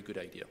a very good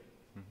idea.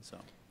 So.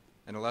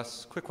 And a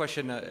last quick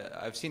question.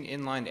 I've seen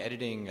inline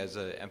editing as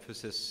an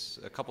emphasis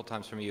a couple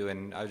times from you,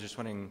 and I was just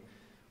wondering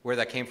where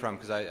that came from,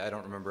 because I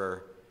don't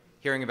remember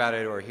hearing about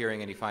it or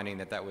hearing any finding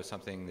that was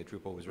something that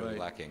Drupal was really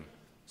lacking.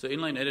 So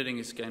inline editing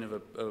is kind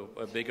of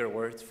a bigger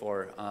word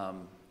for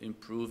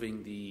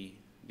improving the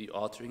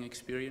authoring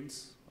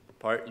experience,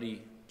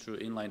 partly through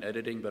inline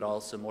editing, but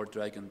also more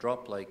drag and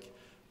drop, like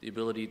the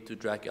ability to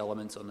drag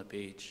elements on the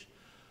page.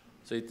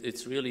 So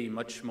it's really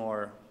much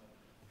more,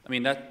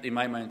 that in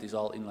my mind is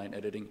all inline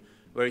editing.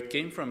 Where it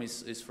came from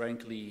is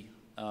frankly,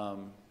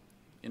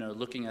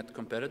 looking at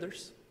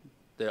competitors,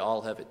 they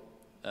all have it.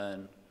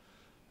 And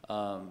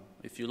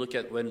if you look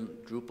at when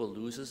Drupal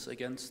loses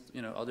against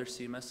other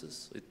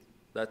CMSs,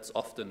 that's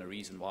often a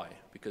reason why,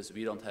 because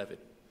we don't have it.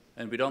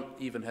 And we don't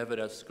even have it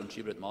as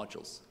contributed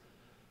modules.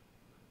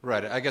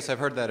 Right. I guess I've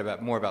heard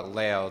that more about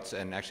layouts,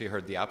 and actually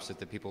heard the opposite,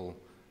 that people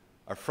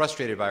are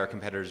frustrated by our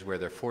competitors where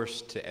they're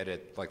forced to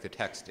edit like the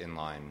text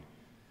inline.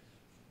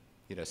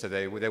 So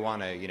they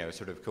want a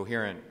sort of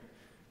coherent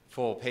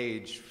full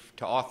page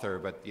to author,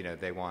 but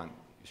they want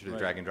sort of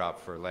drag and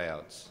drop for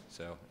layouts.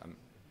 So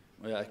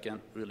well, I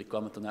can't really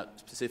comment on that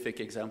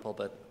specific example,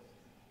 but.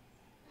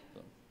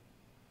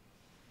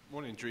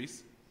 Morning,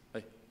 Dries.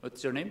 Hi.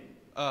 What's your name?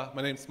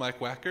 My name's Mike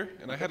Wacker,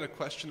 and I had a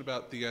question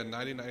about the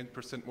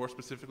 99%, more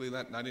specifically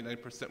that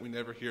 99% we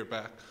never hear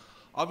back.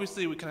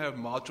 Obviously, we can have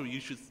module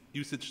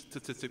usage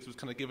statistics, which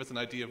kind of give us an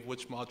idea of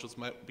which modules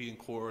might be in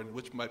core and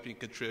which might be in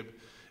contrib.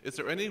 Is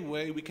there any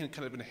way we can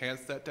kind of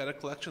enhance that data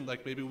collection?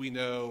 Like maybe we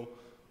know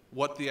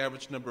what the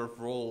average number of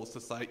roles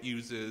the site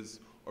uses,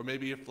 or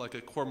maybe if like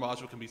a core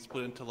module can be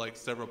split into like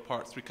several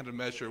parts, we kind of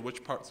measure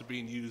which parts are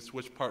being used,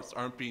 which parts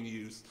aren't being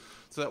used,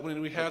 so that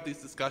when we have these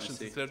discussions,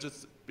 instead of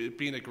just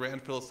being a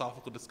grand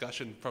philosophical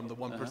discussion from the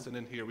 1%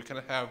 in here, we kind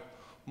of have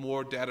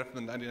more data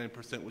from the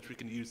 99%, which we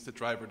can use to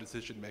drive our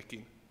decision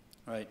making.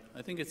 Right.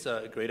 I think it's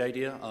a great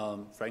idea,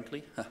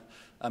 frankly.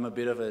 I'm a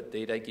bit of a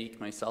data geek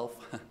myself.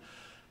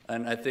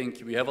 And I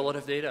think we have a lot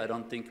of data. I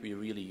don't think we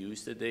really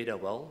use the data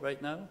well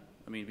right now.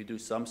 We do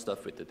some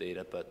stuff with the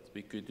data, but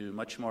we could do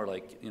much more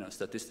like,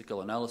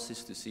 statistical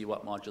analysis to see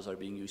what modules are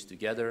being used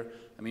together.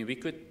 We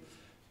could,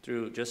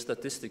 through just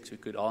statistics, we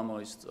could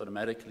almost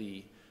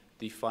automatically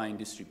define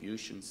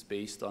distributions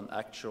based on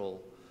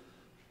actual,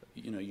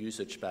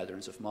 usage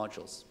patterns of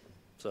modules.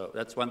 So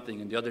that's one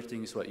thing. And the other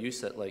thing is what you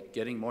said, like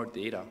getting more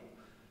data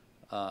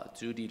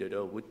to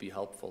D2O would be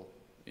helpful,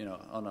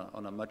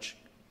 on a much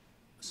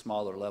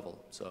smaller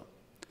level. So,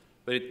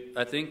 but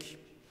I think,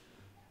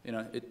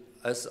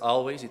 as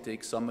always, it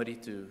takes somebody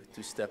to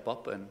step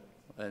up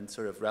and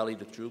sort of rally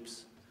the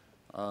troops,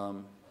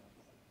 and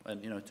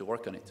to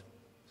work on it.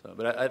 So,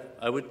 but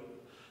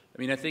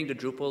I think the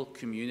Drupal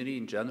community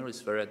in general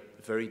is very,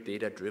 very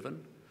data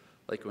driven.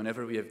 Like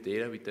whenever we have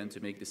data, we tend to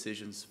make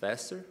decisions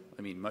faster.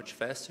 Much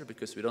faster,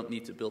 because we don't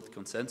need to build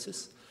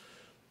consensus,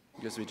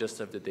 because we just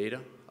have the data.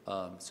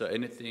 So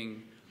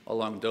anything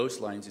along those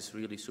lines is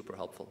really super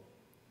helpful.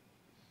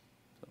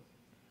 So.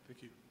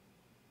 Thank you.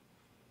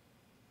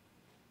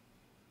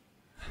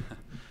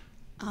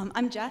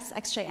 I'm Jess,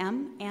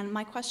 XJM, and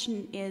my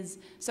question is,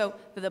 so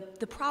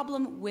the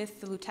problem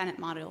with the lieutenant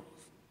model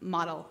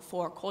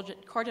for core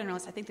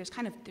generalists, I think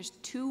there's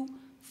 2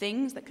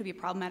 things that could be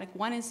problematic.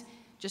 One is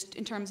just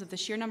in terms of the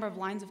sheer number of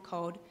lines of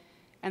code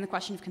and the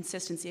question of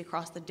consistency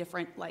across the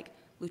different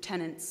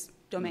lieutenants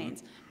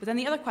domains. But then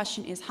the other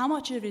question is how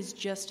much of it is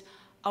just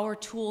our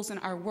tools and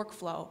our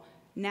workflow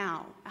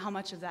now? How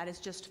much of that is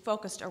just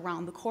focused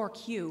around the core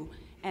queue,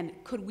 and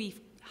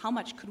how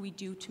much could we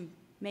do to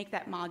make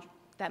that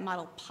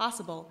model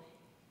possible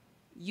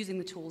using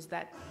the tools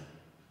that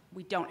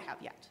we don't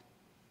have yet?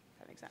 If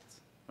that makes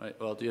sense. Right.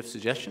 Well, do you have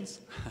suggestions?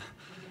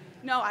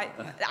 No,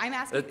 I'm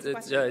asking this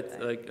question.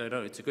 I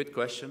know it's a good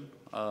question.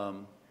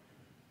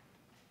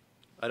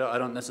 I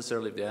don't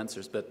necessarily have the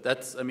answers, but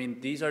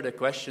these are the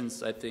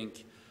questions. I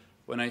think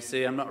when I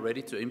say I'm not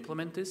ready to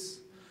implement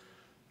this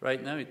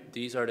right now,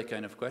 these are the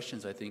kind of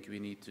questions I think we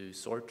need to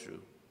sort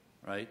through.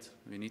 Right?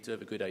 We need to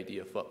have a good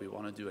idea of what we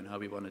want to do and how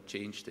we want to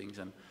change things.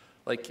 And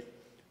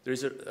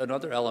there's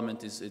another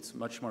element is it's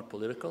much more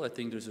political. I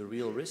think there's a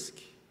real risk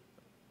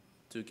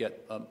to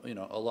get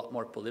a lot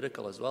more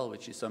political as well,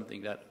 which is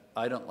something that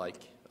I don't like.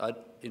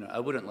 I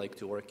wouldn't like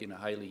to work in a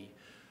highly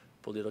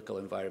political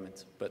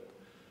environment. But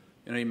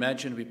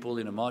imagine we pull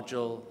in a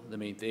module, the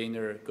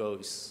maintainer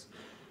goes,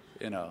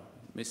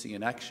 missing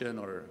in action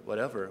or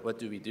whatever, what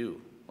do we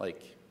do?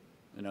 Like,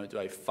 you know, do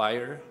I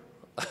fire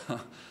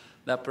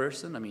that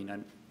person? I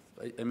mean,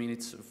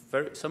 it's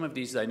some of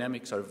these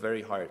dynamics are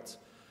very hard.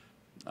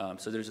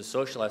 So there's a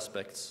social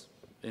aspects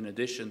in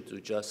addition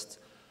to just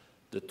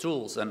the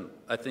tools. And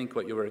I think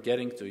what you were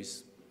getting to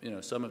is, you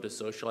know, some of the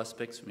social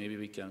aspects maybe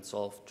we can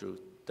solve through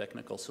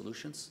technical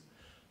solutions.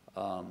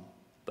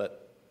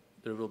 But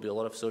there will be a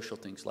lot of social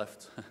things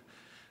left.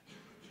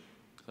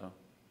 So,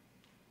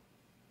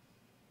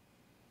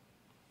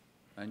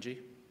 Angie?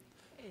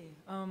 Hey,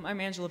 I'm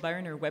Angela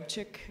Byron, or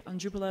WebChick on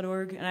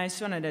Drupal.org, and I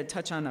just wanted to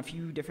touch on a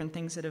few different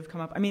things that have come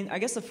up. I mean, I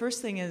guess the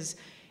first thing is,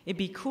 it'd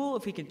be cool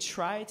if we could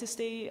try to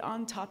stay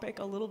on topic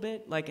a little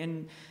bit, like,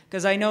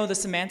 because I know the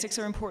semantics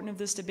are important of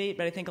this debate,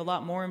 but I think a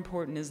lot more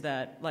important is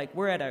that, like,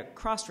 we're at a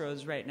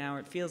crossroads right now,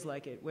 it feels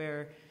like it,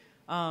 where,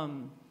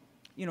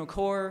 you know,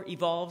 core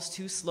evolves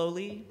too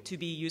slowly to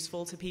be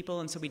useful to people,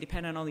 and so we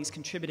depend on all these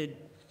contributed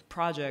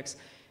projects.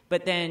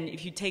 But then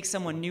if you take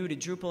someone new to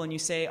Drupal and you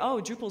say, oh,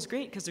 Drupal's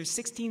great because there's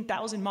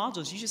 16,000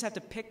 modules, you just have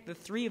to pick the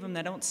 3 of them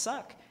that don't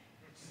suck.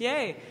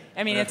 Yay.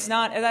 I mean, it's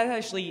not, that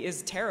actually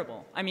is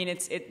terrible. I mean,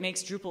 it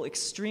makes Drupal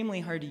extremely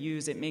hard to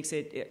use. It makes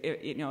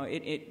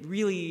it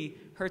really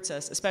hurts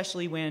us,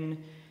 especially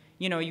when,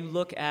 you know, you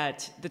look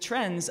at the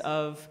trends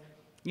of,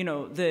 you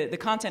know, the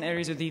content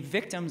editors or the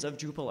victims of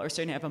Drupal are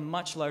starting to have a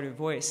much louder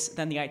voice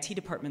than the IT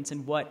departments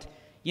in what,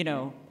 you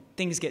know,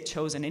 things get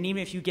chosen. And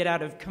even if you get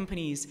out of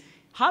companies,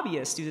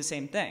 hobbyists do the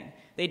same thing.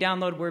 They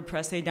download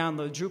WordPress, they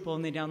download Drupal,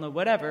 and they download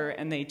whatever,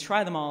 and they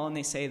try them all, and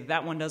they say,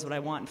 that one does what I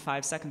want in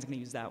 5 seconds, I'm going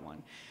to use that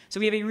one. So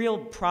we have a real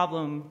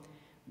problem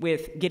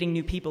with getting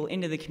new people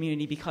into the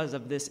community because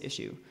of this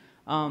issue.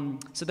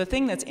 So the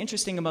thing that's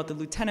interesting about the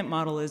lieutenant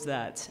model is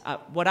that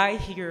what I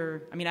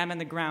hear, I mean, I'm on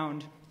the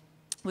ground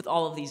with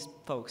all of these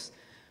folks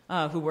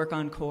who work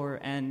on core,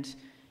 and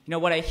you know,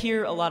 what I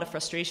hear a lot of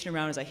frustration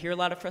around is I hear a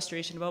lot of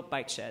frustration about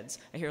bike sheds.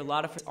 I hear a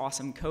lot of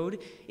awesome code.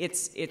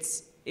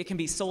 It can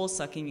be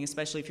soul-sucking,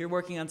 especially if you're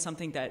working on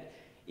something that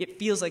it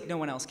feels like no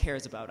one else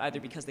cares about, either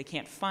because they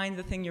can't find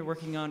the thing you're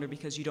working on or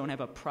because you don't have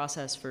a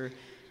process for,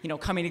 you know,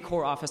 coming to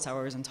core office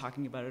hours and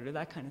talking about it or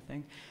that kind of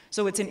thing.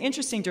 So it's an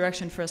interesting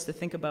direction for us to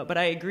think about, but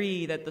I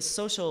agree that the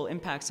social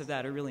impacts of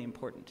that are really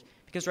important,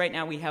 because right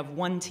now we have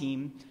one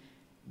team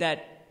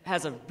that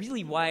has a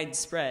really wide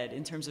spread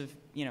in terms of,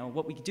 you know,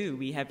 what we do.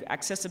 We have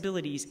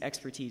accessibility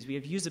expertise, we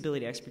have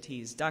usability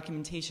expertise,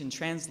 documentation,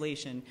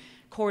 translation,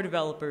 core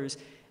developers,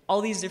 all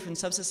these different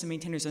subsystem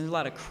maintainers, and there's a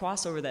lot of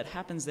crossover that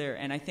happens there,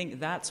 and I think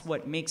that's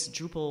what makes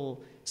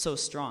Drupal so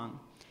strong.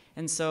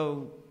 And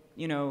so,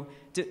 you know,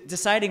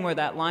 deciding where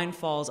that line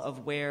falls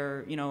of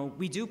where, you know,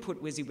 we do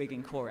put WYSIWYG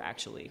in core,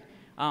 actually,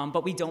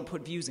 but we don't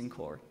put views in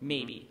core,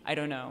 maybe. I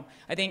don't know.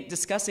 I think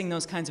discussing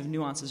those kinds of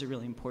nuances are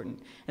really important.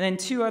 And then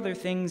 2 other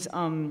things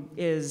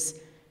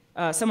is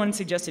someone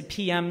suggested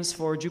PMs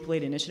for Drupal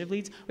 8 initiative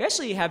leads. We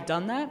actually have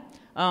done that.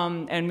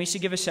 And we should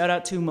give a shout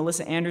out to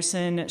Melissa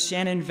Anderson,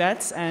 Shannon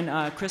Vetz,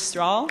 and Chris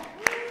Strahl.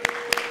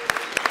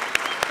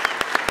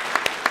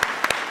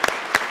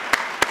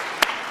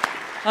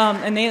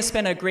 And they have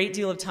spent a great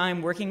deal of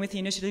time working with the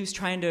initiatives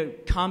trying to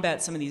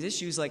combat some of these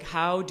issues, like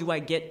how do I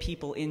get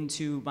people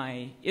into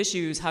my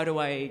issues? How do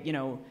I, you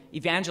know,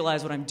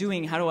 evangelize what I'm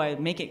doing? How do I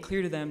make it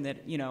clear to them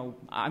that, you know,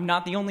 I'm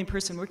not the only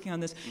person working on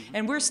this?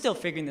 And we're still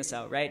figuring this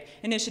out, right?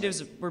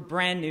 Initiatives were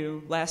brand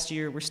new last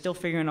year. We're still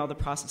figuring out all the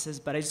processes,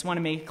 but I just want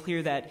to make it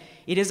clear that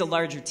it is a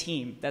larger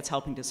team that's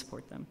helping to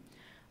support them.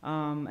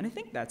 And I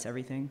think that's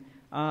everything.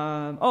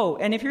 Oh,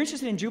 and if you're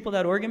interested in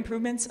Drupal.org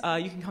improvements,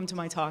 you can come to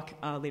my talk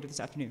later this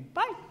afternoon.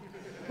 Bye.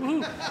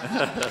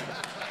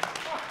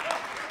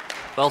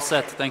 Well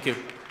said. Thank you.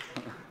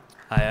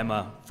 Hi,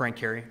 I'm Frank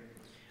Carey.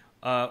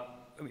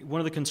 One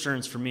of the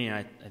concerns for me, and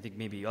I think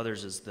maybe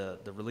others, is the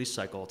release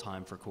cycle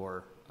time for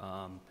core.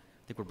 I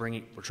think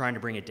we're trying to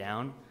bring it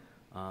down,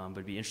 but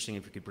it'd be interesting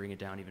if we could bring it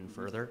down even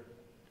further.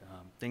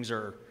 Things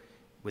are,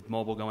 with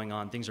mobile going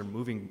on, things are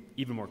moving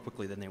even more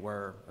quickly than they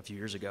were a few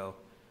years ago.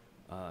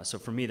 So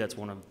for me, that's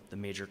one of the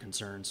major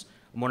concerns.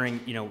 I'm wondering,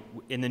 you know,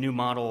 in the new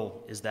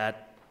model, is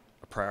that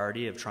a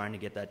priority of trying to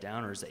get that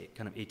down, or is it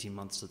kind of 18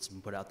 months that's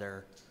been put out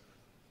there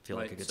feel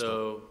like a good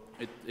so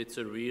it's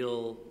a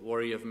real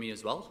worry of me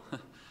as well.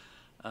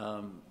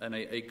 And I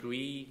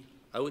agree.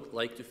 I would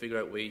like to figure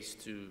out ways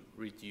to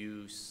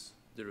reduce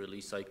the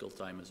release cycle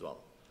time as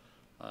well.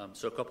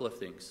 So a couple of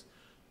things.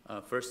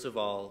 First of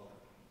all,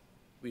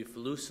 we've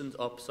loosened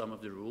up some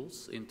of the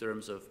rules in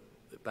terms of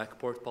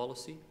backport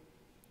policy.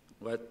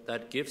 What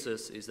that gives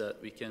us is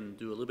that we can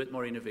do a little bit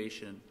more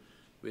innovation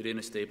within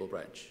a stable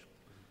branch.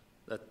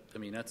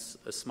 That's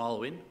a small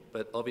win,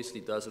 but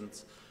obviously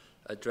doesn't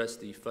address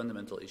the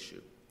fundamental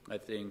issue. I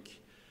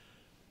think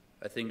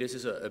this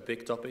is a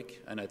big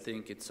topic, and I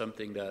think it's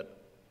something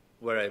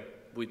where I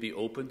would be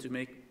open to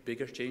make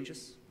bigger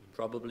changes.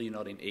 Probably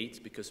not in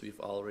 8, because we've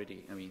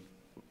already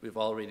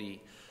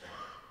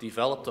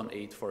developed on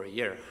 8 for a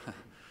year.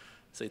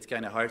 So it's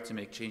kind of hard to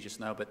make changes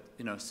now, but,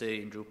 you know,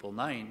 say in Drupal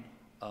 9,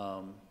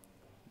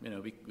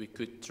 we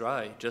could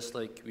try, just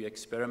like we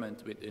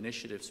experiment with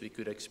initiatives, we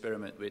could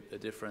experiment with a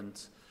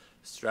different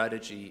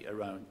strategy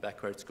around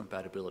backwards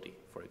compatibility,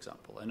 for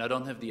example. And I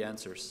don't have the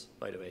answers,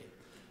 by the way.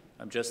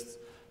 I'm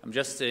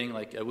just saying,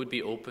 like, I would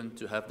be open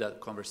to have that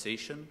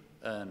conversation,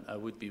 and I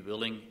would be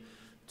willing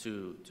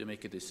to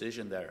make a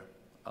decision there.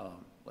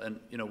 And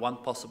one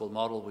possible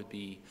model would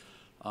be,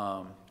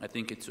 I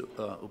think it's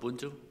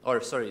Ubuntu,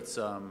 or sorry, it's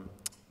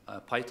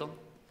Python.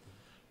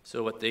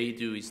 So what they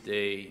do is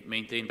they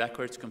maintain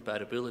backwards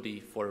compatibility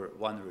for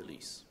one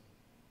release,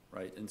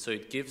 right? And so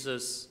it gives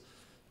us,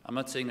 I'm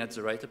not saying that's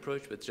the right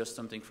approach, but just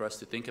something for us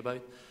to think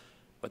about.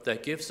 What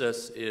that gives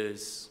us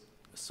is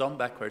some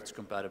backwards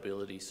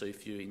compatibility. So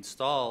if you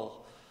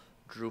install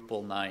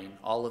Drupal 9,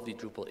 all of the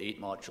Drupal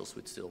 8 modules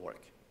would still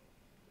work.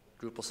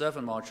 Drupal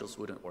 7 modules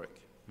wouldn't work.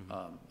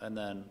 And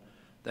then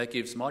that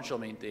gives module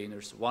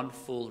maintainers one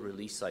full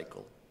release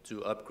cycle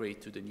to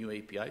upgrade to the new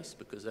APIs,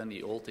 because then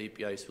the old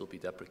APIs will be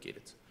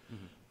deprecated.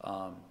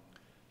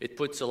 It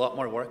puts a lot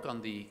more work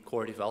on the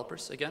core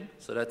developers again,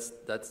 so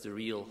that's the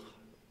real,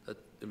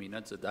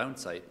 that's a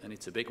downside, and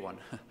it's a big one,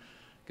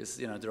 because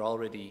they're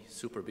already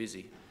super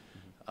busy,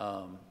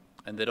 and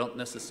they don't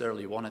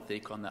necessarily want to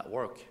take on that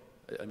work.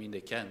 I mean,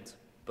 they can't,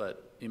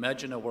 but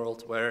imagine a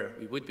world where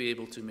we would be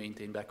able to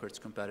maintain backwards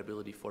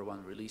compatibility for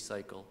one release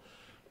cycle.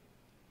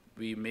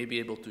 We may be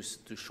able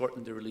to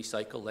shorten the release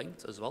cycle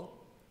length as well,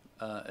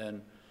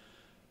 and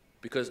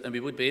we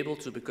would be able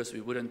to, because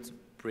we wouldn't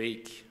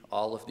break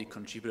all of the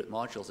contributed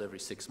modules every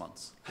 6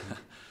 months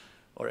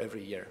or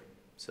every year.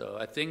 So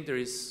I think there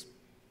is,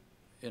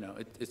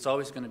 it's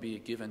always going to be a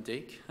give and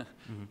take,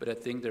 but I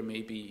think there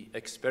may be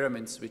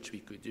experiments which we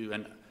could do.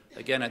 And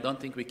again, I don't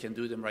think we can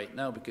do them right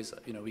now, because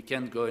we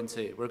can't go and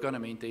say we're going to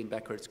maintain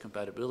backwards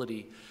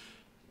compatibility,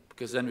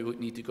 because then we would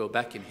need to go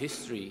back in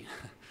history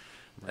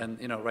and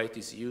write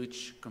this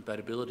huge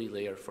compatibility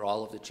layer for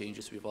all of the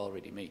changes we've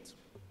already made.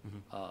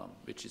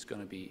 Which is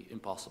going to be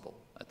impossible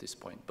at this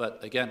point.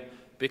 But again,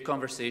 big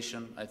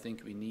conversation. I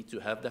think we need to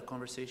have that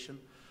conversation.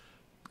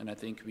 And I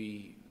think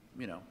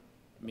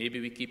maybe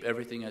we keep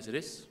everything as it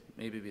is,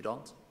 maybe we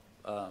don't.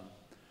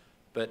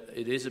 But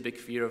it is a big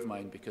fear of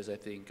mine, because I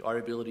think our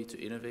ability to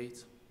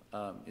innovate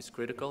is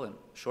critical, and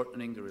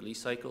shortening the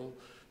release cycle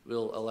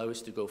will allow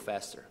us to go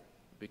faster,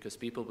 because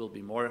people will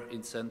be more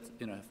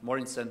have more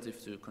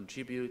incentive to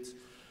contribute,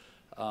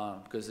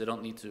 because they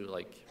don't need to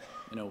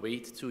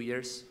wait 2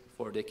 years.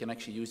 Or they can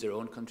actually use their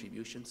own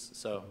contributions.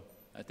 So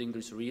I think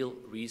there's real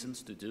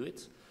reasons to do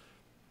it.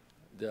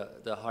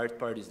 The hard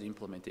part is the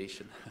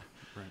implementation.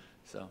 Right.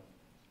 So,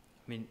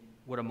 I mean,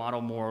 would a model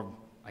more,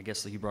 I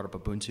guess, like you brought up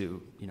Ubuntu,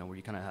 where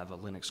you kind of have a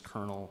Linux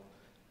kernel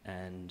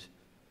and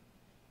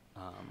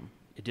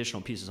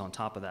additional pieces on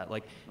top of that.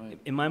 Like, right.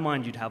 In my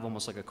mind, you'd have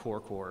almost like a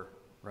core,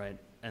 right?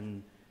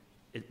 And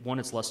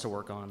it's less to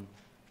work on.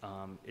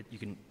 You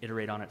can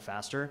iterate on it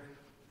faster.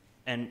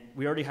 And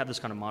we already have this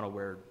kind of model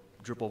where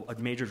a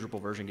major Drupal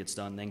version gets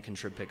done, then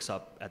contrib picks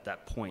up at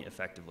that point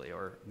effectively,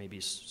 or maybe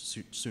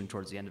soon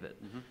towards the end of it.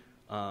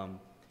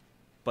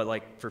 But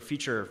like for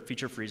feature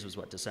freeze was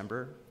what,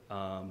 December?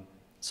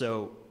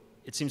 So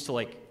it seems to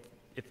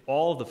if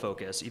all of the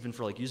focus, even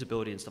for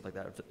usability and stuff like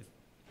that,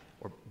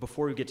 or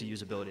before we get to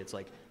usability, it's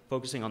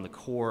focusing on the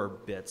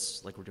core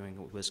bits like we're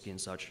doing with Whiskey and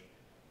such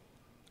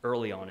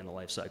early on in the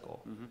life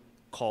cycle.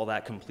 Call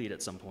that complete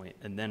at some point,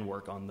 and then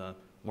work on the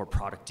more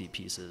product-y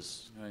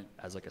pieces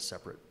as a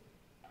separate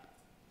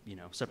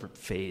separate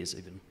phase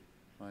even.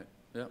 Right,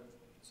 yeah,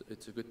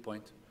 it's a good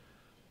point.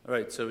 All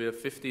right, so we have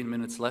 15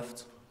 minutes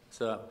left.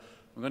 So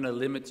I'm going to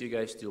limit you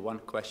guys to one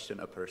question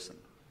a person,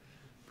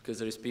 because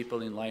there's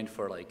people in line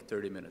for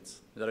 30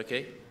 minutes. Is that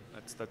okay?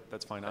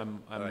 That's fine.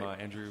 I'm right.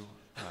 Andrew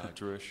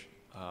Druish.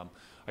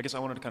 I guess I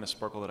wanted to kind of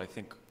sparkle that I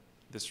think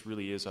this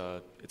really is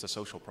it's a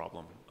social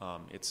problem. I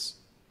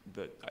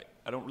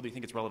don't really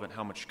think it's relevant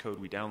how much code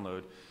we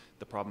download.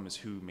 The problem is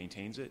who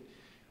maintains it.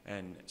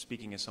 And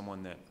speaking as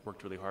someone that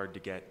worked really hard to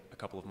get a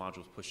couple of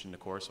modules pushed into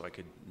core so I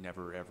could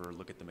never ever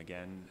look at them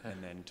again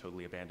and then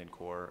totally abandon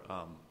core,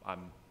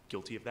 I'm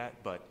guilty of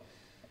that. But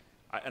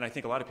I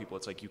think a lot of people,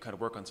 it's you kind of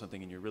work on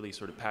something and you're really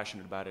sort of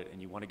passionate about it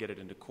and you want to get it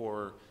into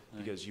core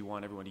because you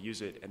want everyone to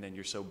use it, and then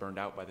you're so burned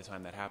out by the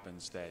time that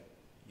happens that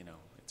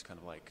it's kind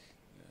of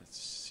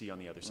see on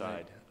the other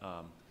side.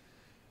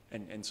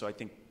 And so I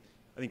think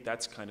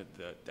that's kind of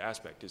the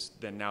aspect is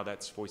then now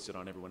that's foisted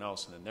on everyone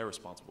else and then they're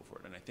responsible for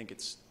it. And I think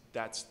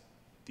that's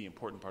the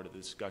important part of the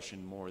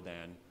discussion more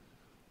than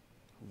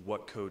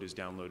what code is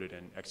downloaded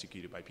and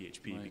executed by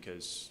PHP,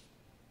 because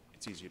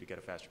it's easier to get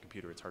a faster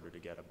computer. It's harder to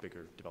get a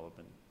bigger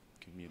development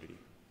community.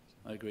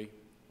 I agree.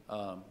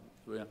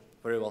 Yeah,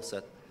 very well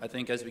said. I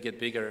think as we get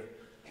bigger,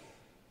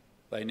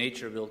 by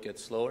nature we'll get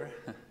slower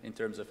in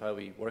terms of how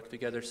we work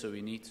together. So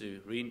we need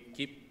to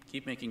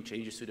keep making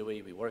changes to the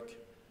way we work.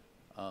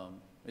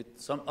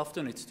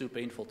 Often it's too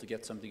painful to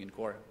get something in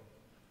core.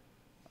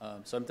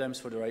 Sometimes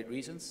for the right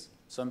reasons.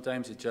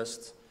 Sometimes it's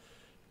just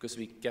because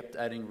we kept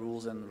adding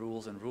rules and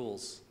rules and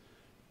rules.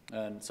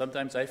 And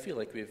sometimes I feel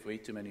like we have way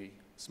too many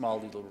small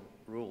little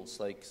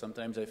rules.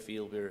 Sometimes I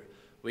feel we're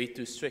way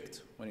too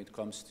strict when it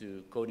comes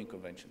to coding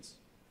conventions,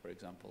 for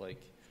example.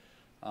 Like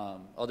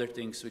other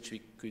things which we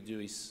could do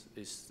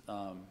is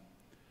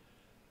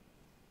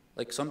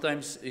like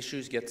sometimes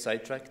issues get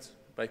sidetracked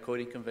by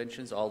coding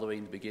conventions all the way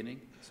in the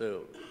beginning.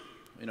 So,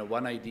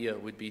 one idea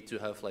would be to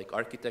have like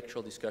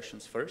architectural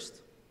discussions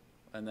first,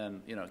 and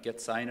then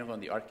get sign-off on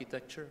the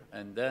architecture,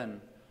 and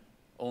then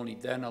only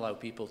then allow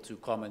people to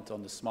comment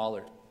on the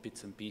smaller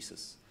bits and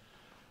pieces.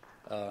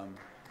 And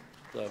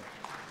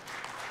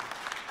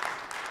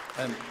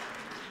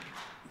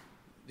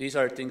these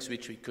are things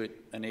which we could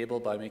enable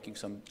by making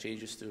some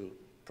changes to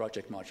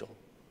project module.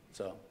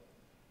 So,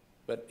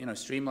 but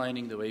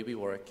streamlining the way we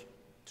work,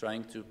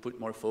 trying to put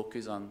more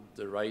focus on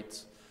the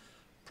right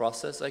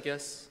process, I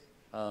guess,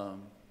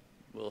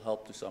 will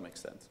help to some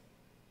extent.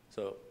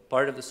 So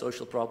part of the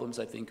social problems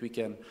I think we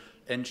can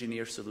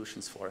engineer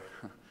solutions for,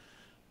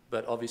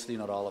 but obviously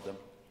not all of them.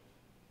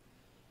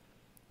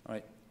 All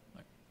right.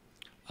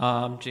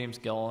 I'm James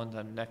Gelland.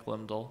 I'm Nick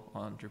Limdell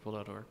on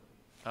Drupal.org.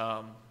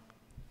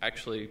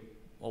 Actually,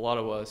 a lot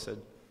of what I said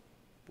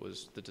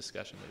was the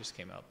discussion that just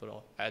came out, but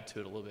I'll add to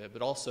it a little bit.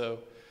 But also,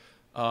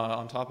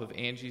 on top of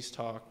Angie's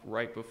talk,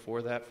 right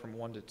before that, from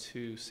 1 to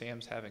 2,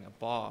 Sam's having a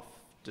BOF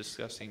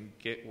discussing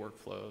Git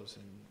workflows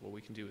and what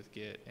we can do with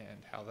Git and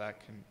how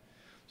that can.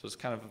 So it's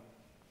kind of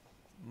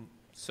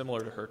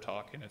similar to her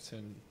talk, and it's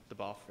in the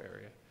BOF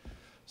area.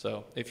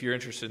 So if you're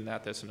interested in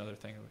that, that's another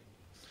thing.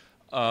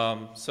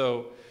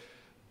 So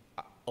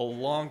a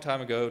long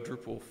time ago,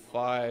 Drupal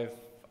 5,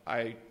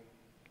 I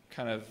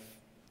kind of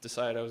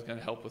decided I was going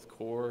to help with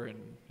core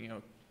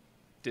and,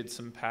 did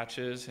some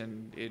patches,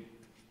 and it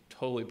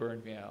totally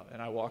burned me out.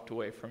 And I walked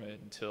away from it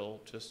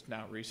until just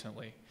now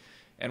recently.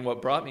 And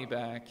what brought me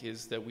back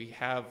is that we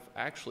have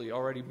actually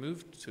already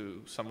moved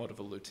to somewhat of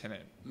a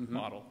lieutenant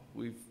model.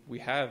 We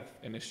have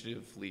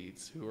initiative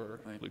leads who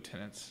are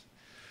lieutenants.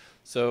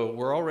 So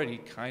we're already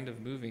kind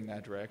of moving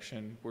that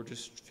direction. We're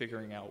just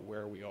figuring out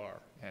where we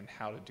are and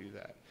how to do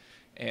that.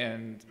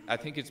 And I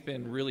think it's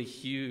been really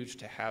huge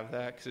to have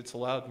that because it's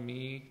allowed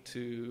me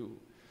to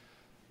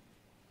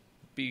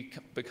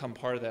become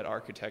part of that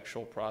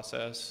architectural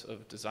process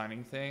of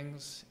designing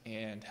things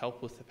and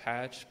help with the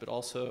patch, but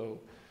also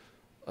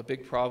a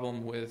big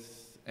problem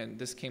with, and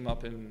this came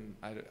up in,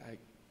 I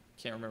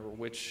can't remember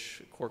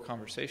which core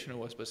conversation it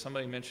was, but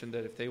somebody mentioned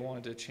that if they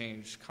wanted to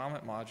change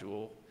comment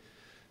module,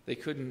 they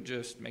couldn't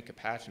just make a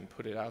patch and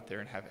put it out there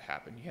and have it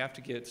happen. You have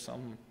to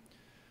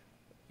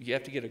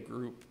get a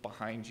group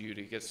behind you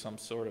to get some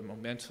sort of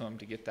momentum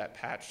to get that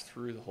patch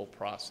through the whole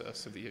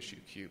process of the issue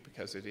queue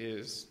because it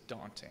is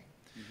daunting.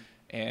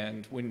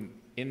 And when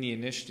in the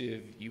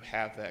initiative you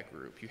have that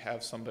group, you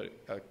have somebody,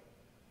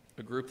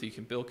 a group that you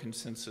can build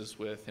consensus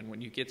with, and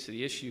when you get to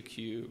the issue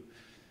queue,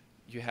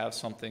 you have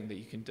something that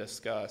you can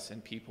discuss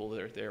and people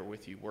that are there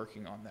with you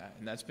working on that.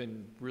 And that's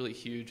been really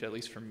huge, at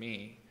least for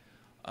me.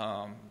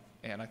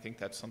 And I think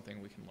that's something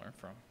we can learn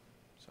from.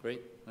 So.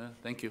 Great.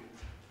 Thank you.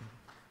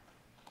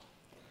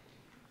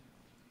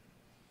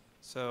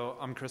 So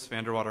I'm Chris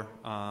Vanderwater,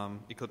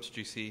 Eclipse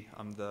GC.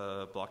 I'm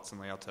the Blocks and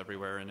Layouts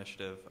Everywhere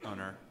initiative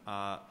owner.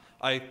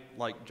 I,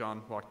 like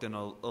John, walked in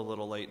a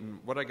little late, and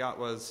what I got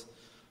was,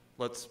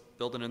 let's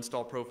build an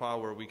install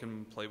profile where we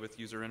can play with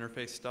user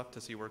interface stuff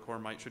to see where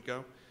core should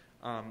go.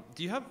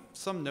 Do you have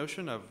some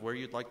notion of where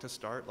you'd like to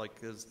start? Like,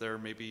 is there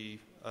maybe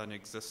an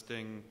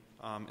existing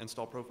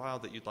install profile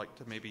that you'd like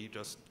to maybe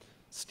just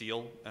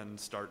steal and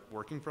start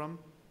working from?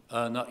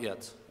 Not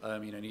yet. I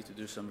mean, I need to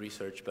do some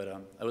research, but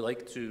I would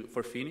like to,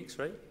 for Phoenix,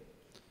 right?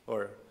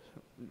 Or?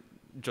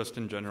 Just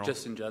in general?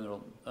 Just in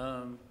general.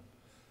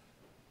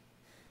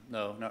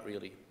 No, not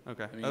really.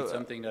 Okay. I mean, it's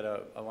something that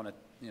I want to,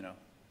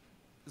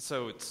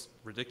 So it's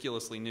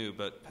ridiculously new,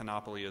 but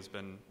Panoply has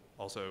been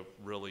also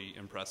really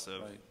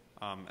impressive. Right.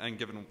 And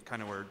given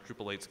kind of where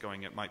Drupal 8's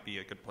going, it might be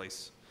a good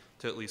place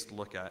to at least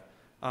look at.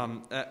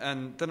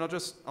 And then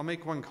I'll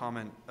make one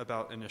comment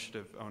about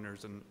initiative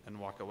owners and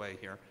walk away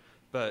here.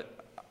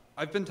 But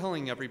I've been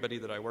telling everybody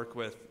that I work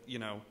with,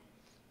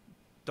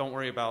 don't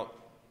worry about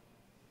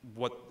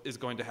what is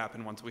going to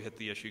happen once we hit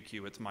the issue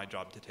queue. It's my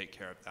job to take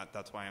care of that.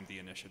 That's why I'm the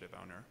initiative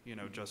owner.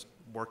 Just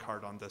work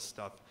hard on this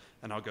stuff,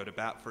 and I'll go to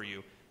bat for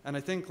you. And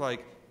I think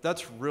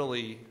that's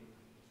really,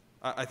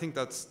 I think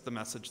that's the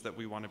message that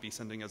we want to be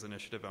sending as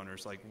initiative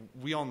owners. Like,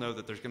 we all know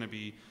that there's going to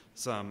be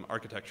some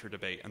architecture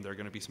debate, and there are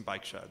going to be some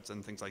bike sheds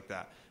and things like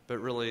that. But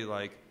really,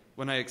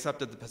 when I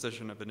accepted the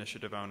position of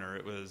initiative owner,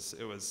 it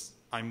was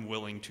I'm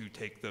willing to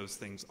take those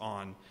things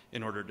on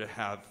in order to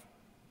have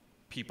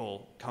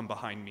people come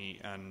behind me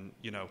and,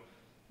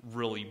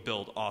 really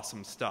build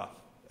awesome stuff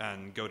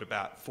and go to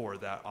bat for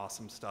that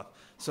awesome stuff.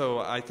 So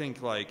I think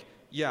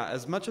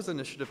as much as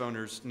initiative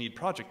owners need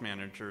project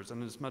managers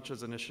and as much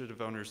as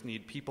initiative owners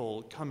need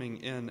people coming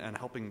in and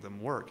helping them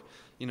work,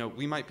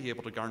 we might be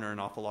able to garner an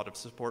awful lot of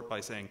support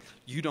by saying,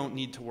 you don't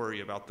need to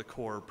worry about the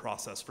core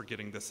process for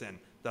getting this in.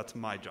 That's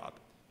my job.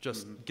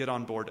 Just get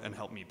on board and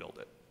help me build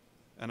it.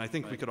 And I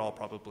think we could all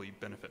probably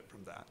benefit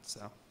from that.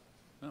 So,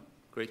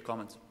 great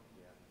comments.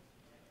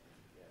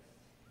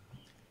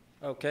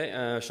 Okay,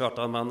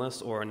 Kjartan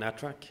Mannes or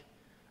Nattrack.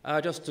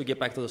 Just to get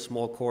back to the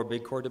small core,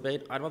 big core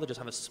debate, I'd rather just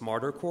have a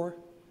smarter core.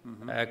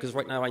 Because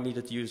right now I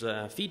needed to use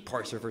a feed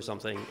parser for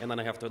something, and then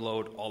I have to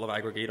load all of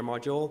aggregator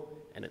module,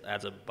 and it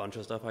adds a bunch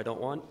of stuff I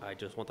don't want. I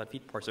just want that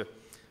feed parser.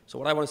 So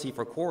what I want to see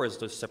for core is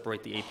to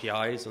separate the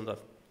APIs and the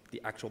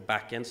actual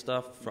back-end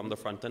stuff from the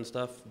front-end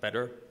stuff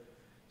better,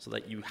 so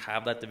that you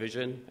have that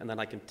division, and then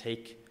I can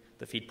take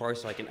the feed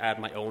parser, I can add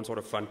my own sort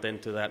of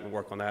front-end to that and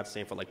work on that.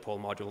 Same for like poll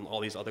module and all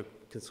these other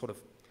sort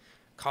of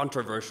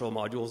controversial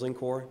modules in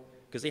core,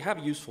 because they have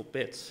useful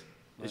bits.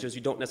 It's just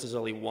you don't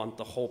necessarily want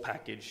the whole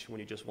package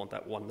when you just want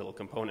that one little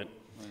component.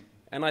 Right.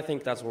 And I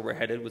think that's where we're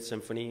headed with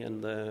Symfony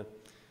and the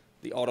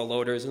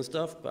autoloaders and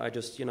stuff, but I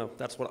just,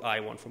 that's what I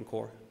want from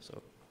core.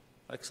 So,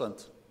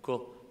 excellent,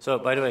 cool. So,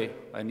 by the way,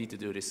 I need to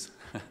do this.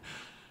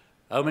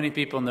 How many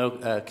people know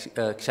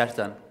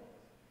Kjartan?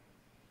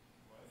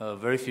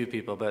 Very few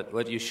people, but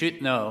what you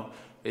should know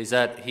is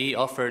that he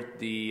offered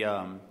the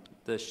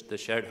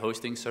shared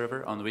hosting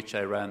server on which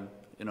I ran,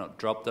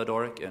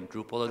 drop.org and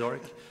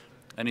Drupal.org.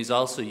 And he's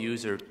also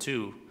user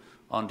 2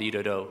 on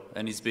D.O,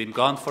 and he's been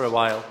gone for a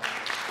while.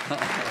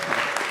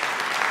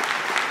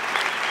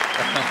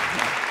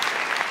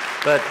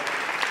 But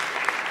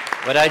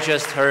what I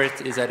just heard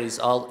is that he's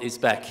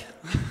back.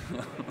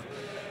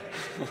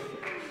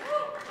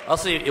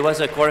 Also, he was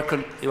also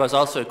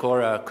a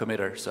core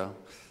committer, so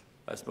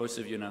as most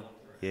of you know.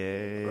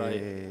 Yay!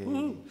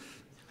 Right.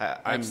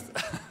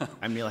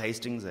 I'm Neil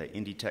Hastings, an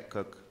indie tech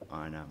cook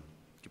on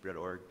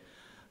Drupal.org.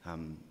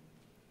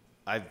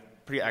 I've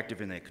pretty active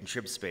in the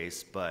contrib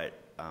space, but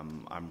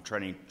been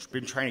trying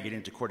to get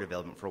into core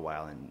development for a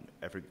while, and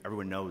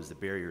everyone knows the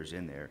barriers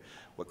in there.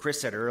 What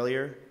Chris said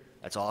earlier,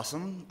 that's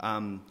awesome.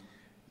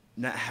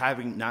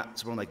 Not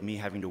someone like me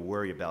having to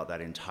worry about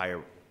that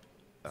entire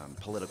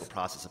political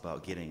process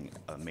about getting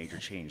a major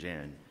change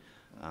in.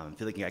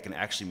 Feel like I can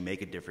actually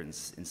make a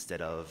difference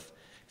instead of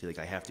feel like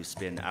I have to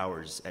spend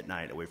hours at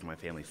night away from my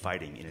family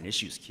fighting in an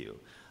issues queue.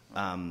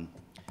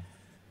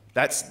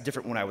 That's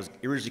different when I was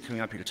originally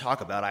coming up here to talk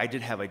about. I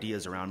did have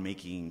ideas around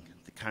making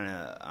the kind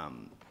of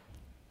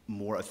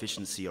more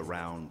efficiency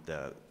around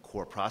the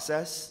core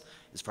process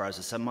as far as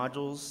the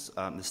submodules,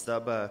 the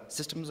stub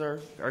systems are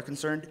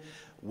concerned.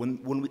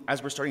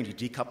 As we're starting to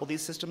decouple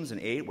these systems in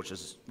 8, which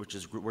is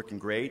working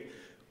great,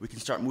 we can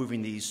start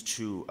moving these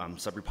to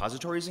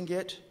sub-repositories in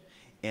Git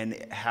and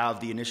have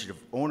the initiative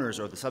owners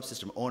or the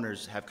subsystem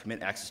owners have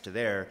commit access to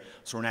there,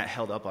 so we're not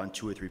held up on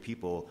 2 or 3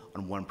 people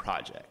on one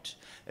project.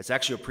 It's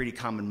actually a pretty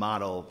common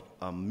model.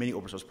 Many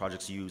open source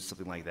projects use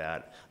something like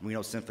that. We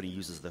know Symfony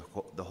uses the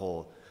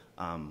whole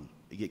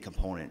Git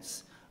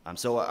components.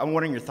 So I'm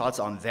wondering your thoughts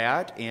on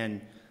that, and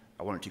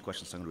I wanted 2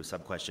 questions, so I'm going to do a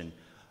sub-question.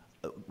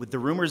 With the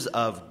rumors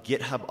of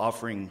GitHub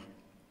offering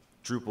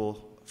Drupal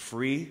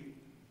free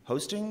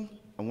hosting,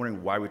 I'm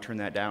wondering why we turned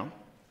that down.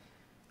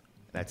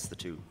 That's the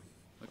 2.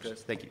 Okay.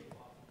 Thank you.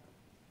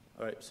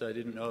 All right, so I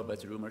didn't know about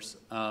the rumors.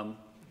 So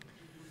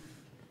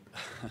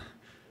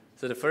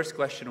the first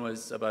question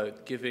was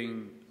about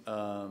giving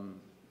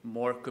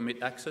more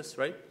commit access,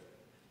 right?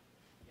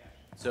 Yeah.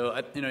 So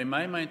in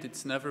my mind,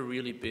 it's never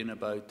really been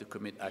about the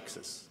commit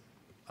access.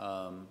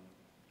 I'm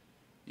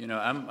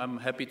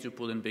happy to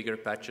pull in bigger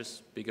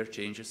patches, bigger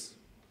changes,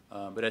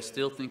 but I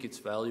still think it's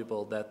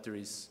valuable that there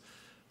is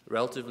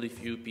relatively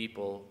few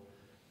people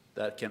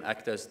that can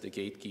act as the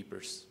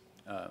gatekeepers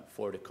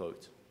for the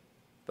code.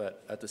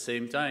 But at the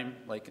same time,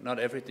 not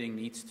everything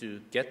needs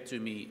to get to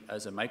me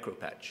as a micro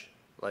patch.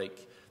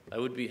 I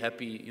would be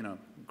happy,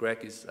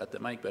 Greg is at the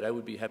mic, but I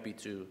would be happy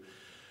to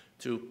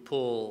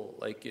pull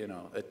a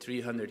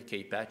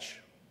 300K patch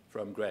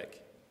from Greg.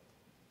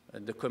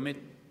 And the commit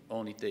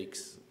only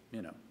takes,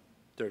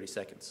 30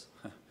 seconds.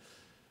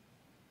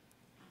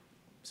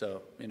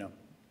 So,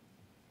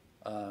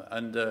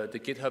 and the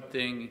GitHub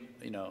thing,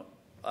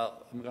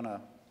 I'm gonna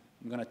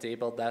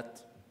table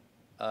that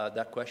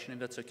question if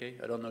that's okay.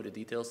 I don't know the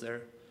details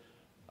there,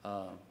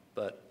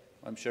 but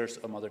I'm sure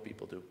some other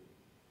people do.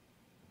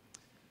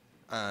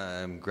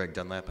 I'm Greg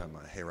Dunlap. I'm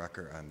a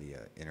hayrocker on the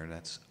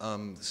internets.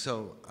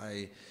 So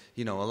a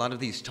lot of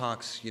these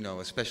talks,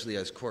 especially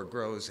as core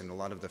grows, and a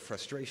lot of the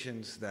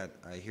frustrations that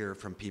I hear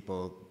from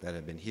people that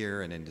have been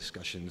here and in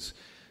discussions,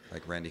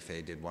 like Randy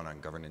Fay did one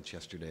on governance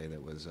yesterday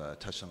that was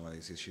touched on a lot of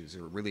these issues.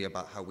 They're really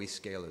about how we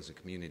scale as a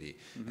community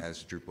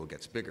as Drupal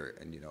gets bigger.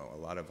 And a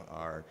lot of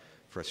our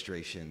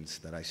frustrations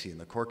that I see in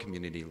the core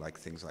community, like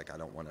things like I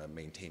don't want to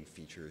maintain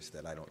features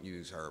that I don't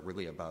use, are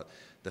really about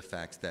the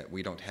fact that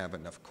we don't have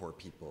enough core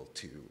people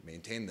to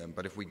maintain them.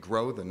 But if we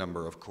grow the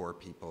number of core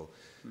people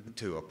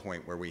to a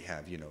point where we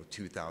have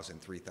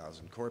 2,000,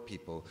 3,000 core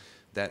people,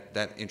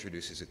 that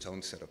introduces its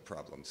own set of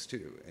problems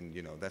too. And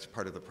that's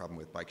part of the problem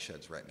with bike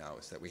sheds right now,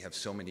 is that we have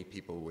so many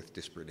people with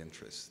disparate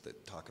interests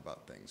that talk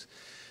about things.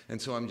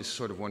 And so I'm just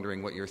sort of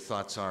wondering what your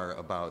thoughts are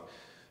about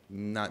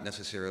not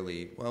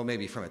necessarily, well,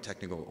 maybe from a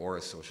technical or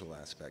a social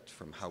aspect,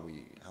 from how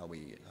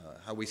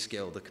we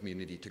scale the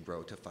community to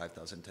grow to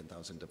 5,000,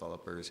 10,000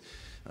 developers.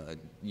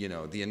 You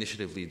know, the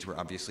initiative leads were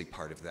obviously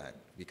part of that,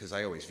 because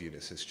I always view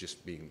this as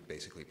just being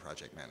basically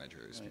project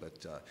managers. Right.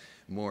 But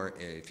more,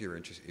 if you're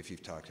interested, if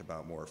you've talked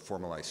about more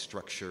formalized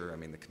structure, I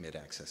mean, the commit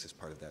access is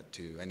part of that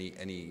too.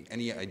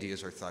 Any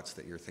ideas or thoughts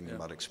that you're thinking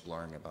about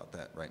exploring about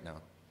that right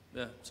now?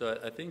 Yeah, so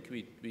I think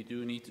we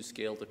do need to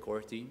scale the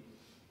core team.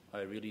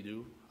 I really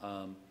do.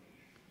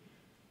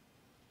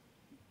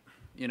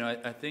 You know,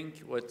 I think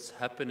what's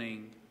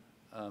happening,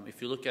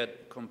 if you look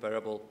at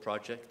comparable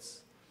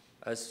projects,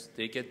 as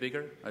they get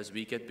bigger, as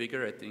we get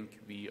bigger, I think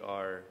we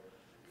are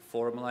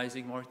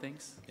formalizing more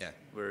things. Yeah.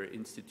 We're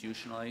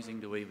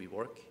institutionalizing the way we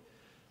work.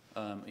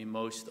 In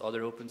most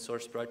other open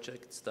source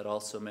projects, that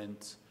also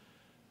meant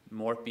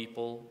more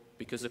people,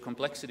 because the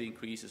complexity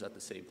increases at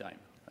the same time.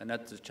 And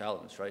that's the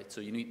challenge, right?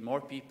 So you need more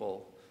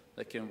people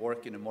that can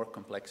work in a more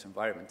complex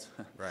environment.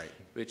 Right.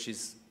 Which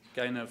is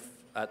kind of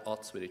at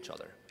odds with each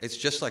other. It's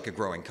just like a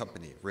growing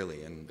company,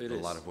 really, in a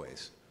lot of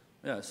ways.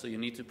 Yeah, so you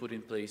need to put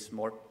in place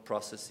more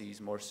processes,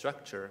 more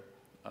structure.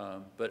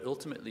 But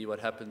ultimately what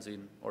happens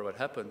what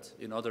happened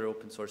in other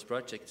open source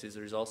projects is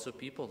there's also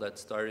people that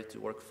started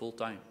to work full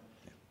time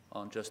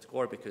on just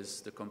core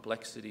because the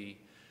complexity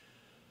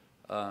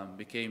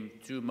became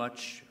too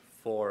much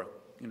for,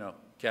 you know,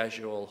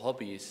 casual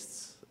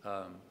hobbyists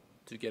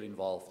to get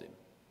involved in.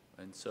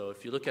 And so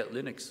if you look at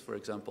Linux, for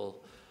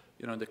example,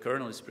 you know, the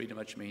kernel is pretty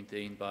much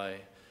maintained by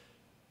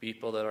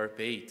people that are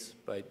paid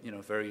by, you know,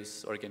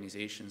 various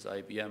organizations,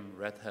 IBM,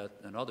 Red Hat,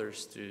 and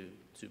others to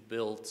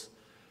build,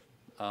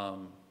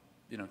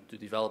 you know, to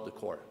develop the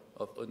core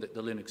of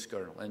the Linux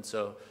kernel. And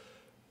so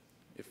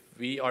if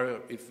we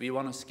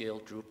want to scale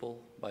Drupal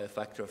by a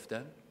factor of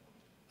 10,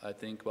 I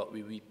think what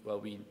we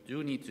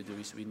do need to do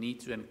is we need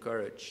to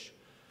encourage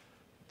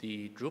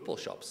the Drupal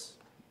shops,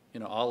 you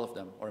know, all of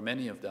them or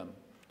many of them,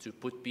 to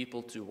put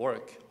people to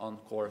work on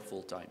core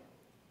full time.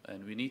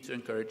 And we need to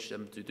encourage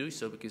them to do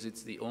so because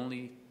it's the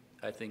only,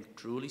 I think,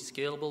 truly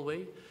scalable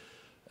way.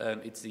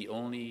 It's the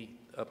only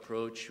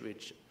approach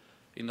which,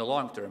 in the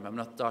long term, I'm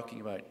not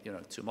talking about, you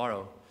know,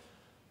 tomorrow,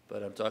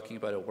 but I'm talking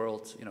about a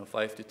world, you know,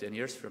 5 to 10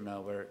 years from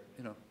now where,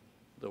 you know,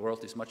 the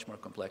world is much more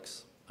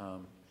complex.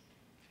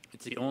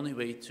 It's the only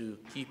way to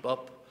keep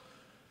up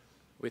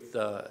with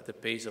the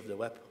pace of the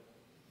web.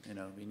 You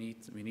know, we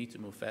need to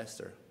move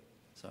faster.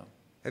 So.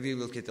 Have you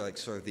looked at like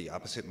sort of the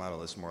opposite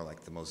model is more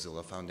like the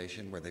Mozilla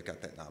Foundation, where they've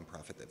got that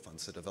nonprofit that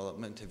funds the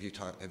development? Have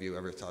you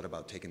ever thought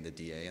about taking the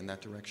DA in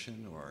that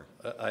direction, or?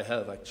 I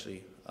have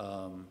actually,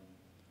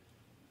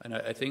 and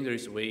I think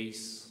there's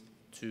ways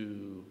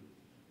to.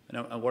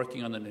 And I'm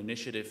working on an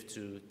initiative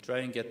to try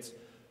and get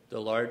the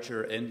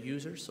larger end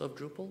users of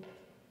Drupal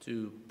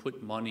to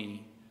put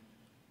money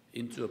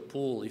into a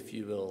pool, if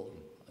you will,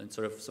 and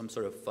sort of some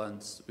sort of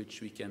funds which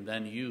we can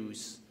then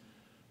use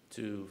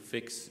to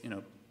fix, you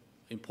know,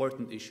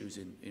 important issues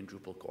in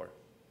Drupal core.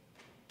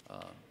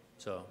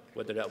 So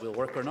whether that will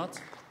work or not,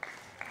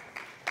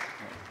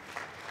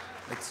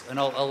 and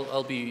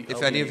I'll be.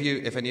 If any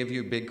of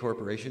you big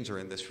corporations are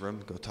in this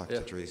room, go talk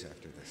to Dries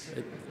after this.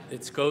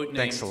 It's code named.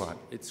 Thanks a lot.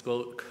 It's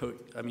code.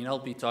 I mean, I'll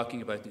be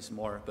talking about this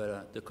more,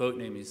 but the code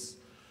name is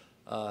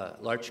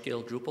large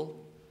scale Drupal,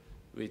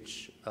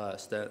 which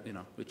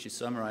which is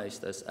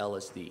summarized as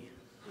LSD.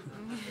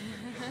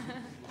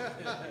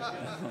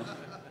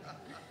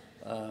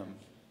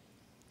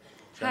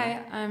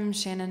 Hi, I'm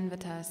Shannon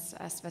Vitesse,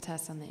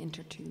 S. on the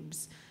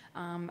Intertubes.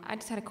 I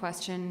just had a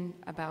question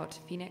about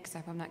Phoenix. I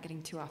hope I'm not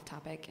getting too off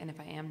topic, and if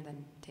I am,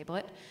 then table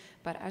it.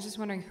 But I was just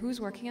wondering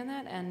who's working on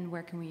that, and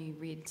where can we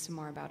read some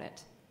more about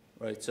it?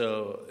 Right.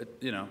 So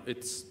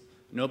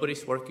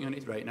nobody's working on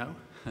it right now.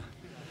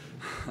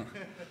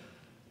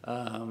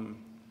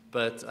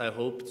 But I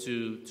hope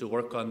to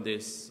work on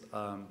this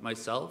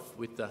myself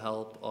with the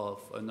help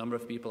of a number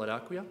of people at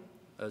Acquia,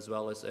 as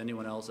well as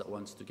anyone else that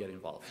wants to get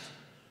involved.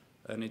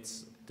 And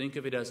think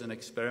of it as an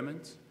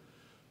experiment.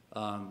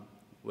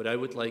 What I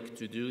would like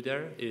to do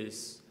there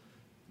is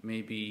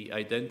maybe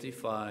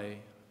identify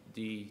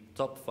the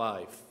top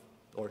 5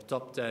 or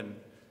top 10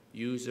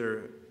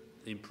 user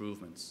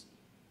improvements,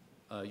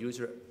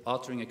 user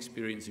authoring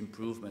experience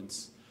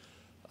improvements,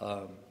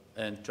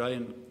 and try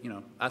and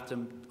add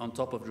them on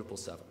top of Drupal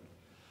 7,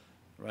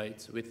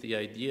 right? With the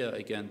idea,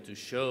 again, to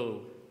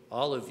show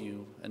all of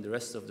you and the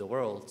rest of the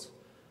world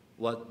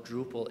what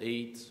Drupal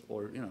 8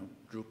 or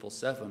Drupal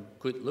 7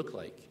 could look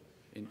like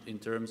in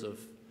terms of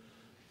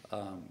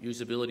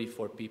usability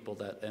for people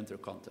that enter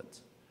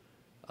content.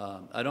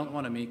 I don't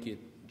want to make it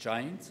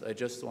giant. I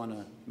just want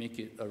to make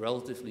it a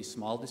relatively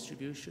small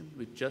distribution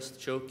with just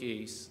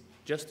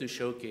to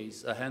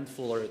showcase a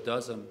handful or a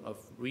dozen of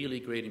really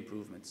great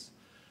improvements,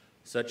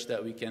 such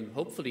that we can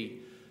hopefully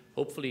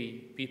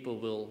people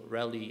will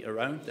rally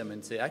around them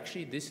and say,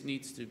 actually, this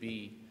needs to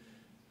be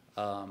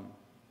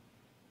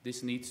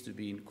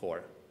in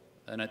core.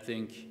 And I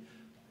think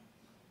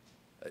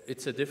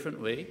it's a different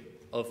way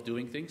of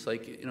doing things.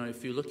 Like,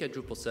 if you look at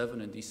Drupal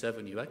 7 and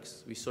D7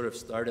 UX, we sort of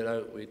started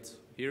out with,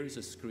 here's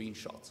a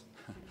screenshot.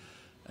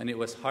 And it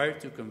was hard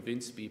to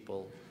convince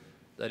people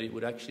that it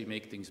would actually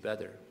make things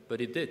better.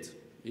 But it did,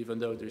 even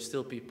though there's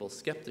still people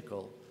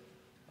skeptical.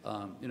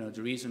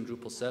 The reason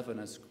Drupal 7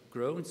 has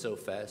grown so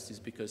fast is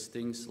because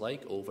things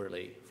like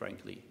overlay,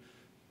 frankly,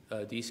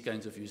 these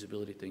kinds of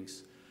usability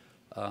things.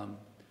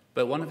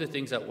 But one of the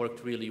things that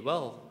worked really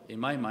well, in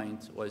my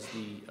mind, was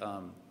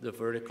the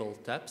vertical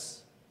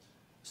tabs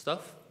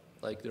stuff.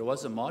 Like, there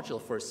was a module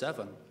for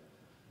 7,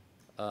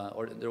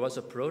 or there was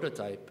a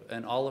prototype,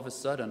 and all of a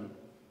sudden,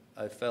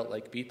 I felt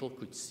like people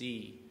could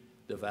see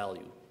the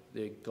value.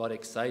 They got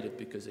excited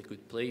because they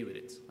could play with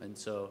it. And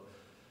so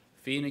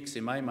Phoenix,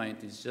 in my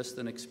mind, is just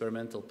an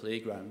experimental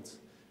playground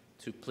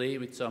to play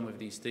with some of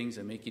these things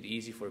and make it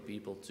easy for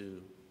people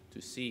to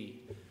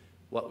see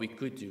what we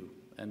could do.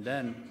 And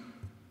then,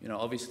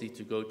 obviously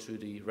to go through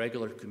the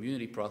regular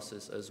community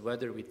process as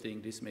whether we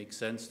think this makes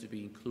sense to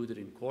be included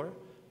in core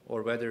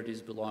or whether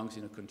this belongs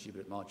in a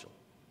contributed module.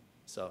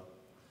 So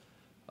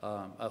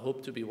I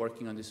hope to be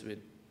working on this with,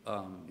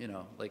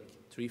 like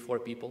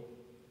 3-4 people.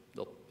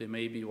 They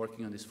may be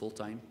working on this full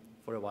time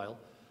for a while.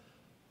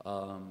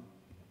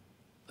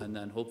 And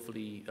then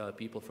hopefully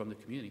people from the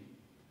community.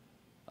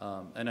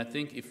 And I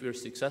think if we're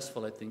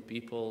successful, I think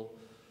people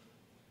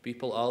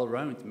all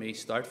around may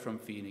start from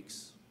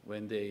Phoenix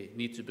when they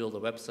need to build a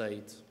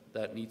website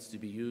that needs to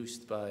be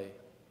used by,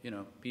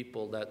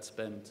 people that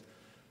spend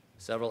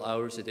several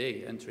hours a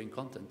day entering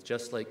content,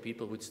 just like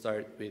people would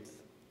start with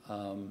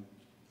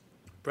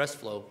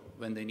PressFlow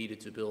when they needed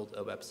to build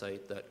a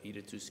website that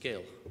needed to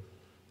scale,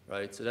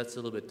 right? So that's a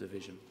little bit the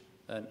vision.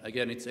 And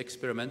again, it's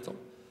experimental,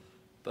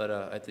 but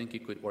I think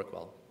it could work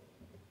well.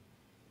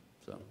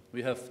 So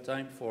we have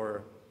time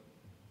for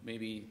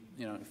maybe,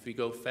 if we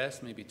go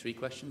fast, maybe 3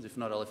 questions. If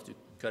not, I'll have to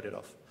cut it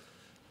off.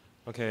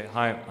 Okay,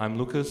 hi, I'm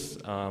Lucas.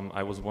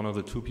 I was one of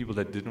the 2 people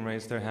that didn't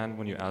raise their hand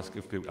when you asked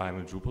if I'm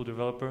a Drupal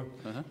developer,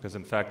 because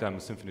in fact I'm a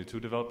Symfony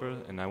 2 developer,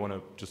 and I want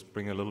to just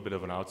bring a little bit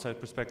of an outside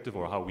perspective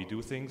or how we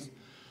do things.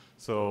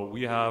 So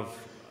we have,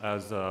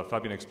 as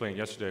Fabian explained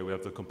yesterday, we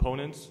have the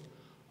components,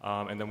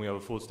 and then we have a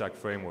full stack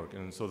framework.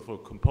 And so for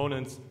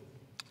components,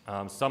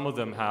 some of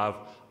them have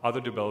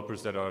other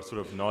developers that are sort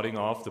of nodding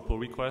off the pull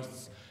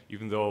requests,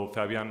 even though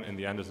Fabian in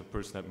the end is the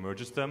person that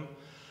merges them.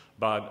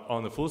 But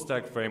on the full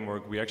stack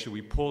framework,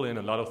 we pull in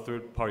a lot of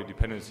third-party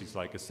dependencies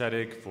like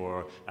Ascetic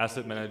for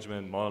asset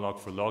management, Monolog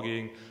for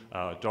logging,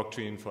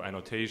 Doctrine for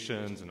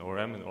annotations, and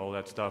ORM and all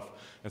that stuff.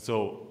 And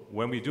so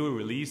when we do a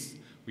release,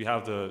 we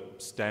have the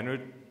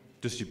standard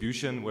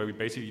distribution where we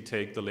basically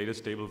take the latest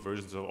stable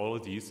versions of all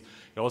of these.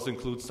 It also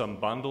includes some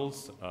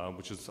bundles,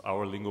 which is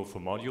our lingo for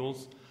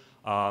modules.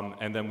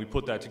 And then we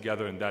put that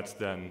together, and that's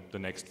then the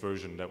next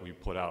version that we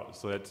put out.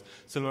 So that's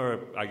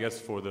similar, I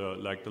guess, for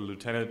the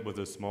Lieutenant with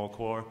a small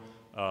core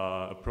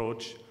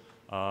approach.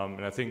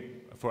 And I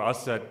think for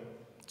us that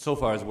so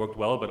far has worked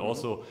well, but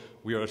also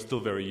we are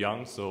still very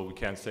young, so we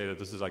can't say that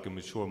this is like a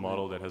mature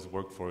model that has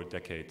worked for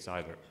decades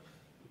either.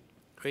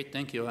 Great,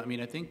 thank you. I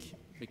mean, I think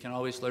we can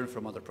always learn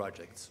from other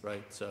projects,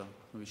 right? So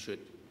we should.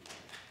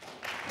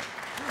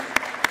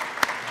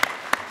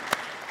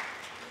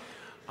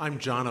 I'm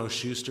John O.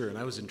 Schuster, and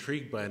I was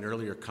intrigued by an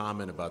earlier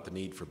comment about the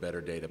need for better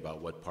data about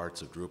what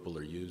parts of Drupal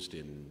are used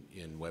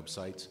in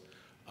websites.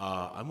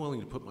 I'm willing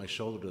to put my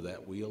shoulder to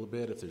that wheel a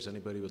bit. If there's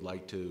anybody who would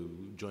like to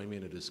join me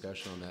in a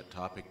discussion on that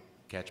topic,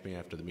 catch me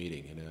after the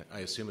meeting. And I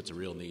assume it's a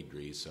real need,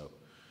 Dries, so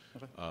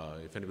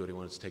if anybody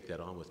wants to take that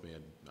on with me,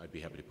 I'd be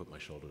happy to put my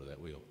shoulder to that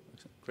wheel.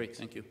 Great,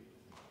 thank you.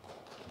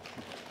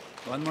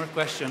 One more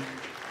question.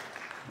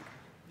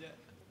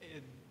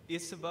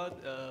 It's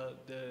about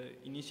the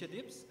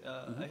initiatives.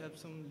 I have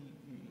some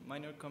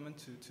minor comment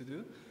to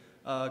do.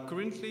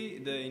 Currently,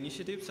 the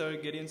initiatives are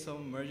getting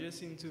some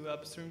merges into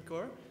upstream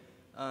core,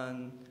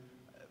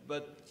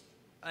 but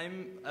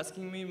I'm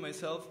asking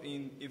myself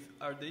if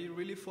are they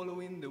really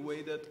following the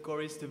way that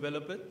core is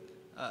developed?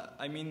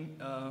 I mean,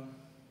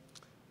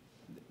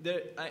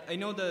 I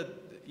know that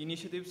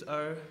initiatives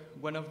are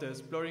one of the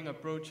exploring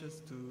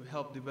approaches to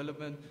help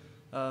development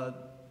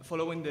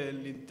following the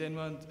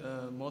Lieutenant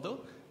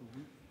model.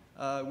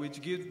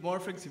 Which gives more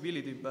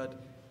flexibility,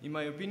 but in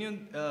my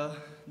opinion,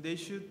 they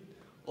should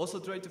also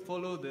try to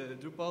follow the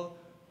Drupal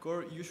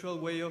core usual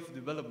way of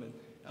development.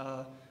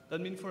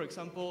 That means, for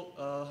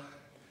example,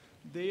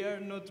 they are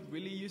not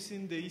really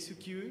using the issue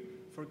queue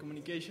for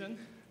communication.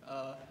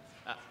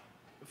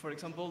 For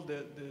example,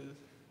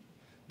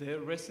 the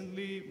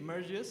recently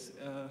merges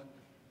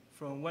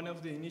from one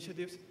of the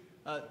initiatives,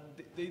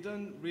 they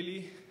don't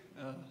really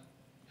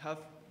have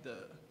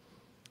the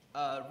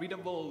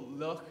readable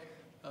log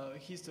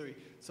history.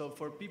 So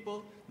for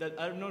people that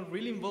are not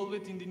really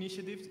involved in the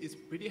initiatives, it's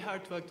pretty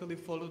hard to actually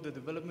follow the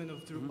development of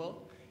Drupal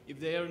if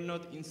they are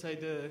not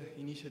inside the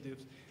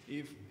initiatives.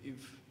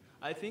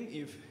 I think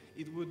if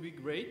it would be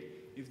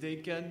great if they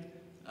can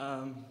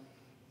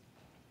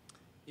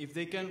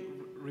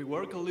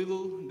rework a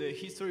little the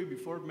history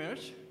before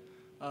merge,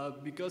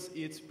 because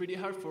it's pretty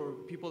hard for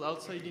people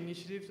outside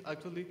initiatives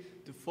actually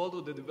to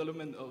follow the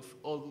development of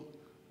all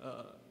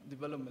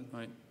development.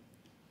 Right.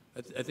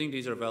 I think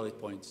these are valid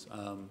points.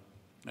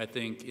 I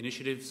think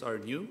initiatives are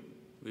new.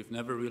 We've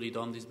never really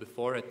done this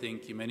before. I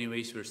think in many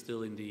ways we're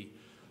still in the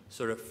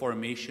sort of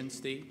formation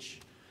stage.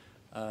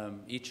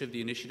 Each of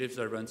the initiatives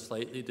are run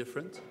slightly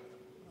different.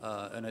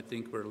 And I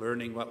think we're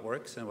learning what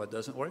works and what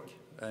doesn't work.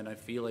 And I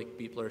feel like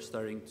people are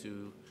starting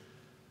to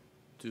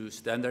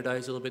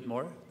standardize a little bit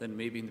more than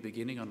maybe in the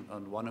beginning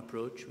on one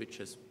approach, which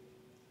has,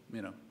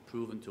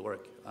 proven to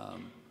work.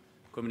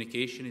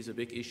 Communication is a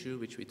big issue,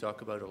 which we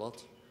talk about a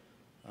lot.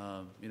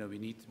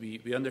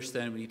 We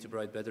understand we need to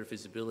provide better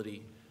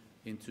visibility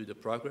into the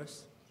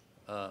progress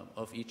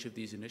of each of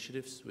these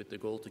initiatives with the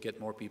goal to get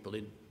more people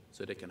in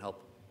so they can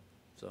help.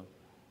 So,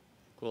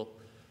 cool.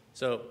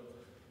 So,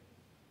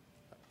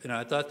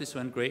 I thought this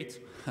went great.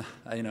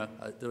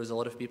 There was a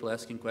lot of people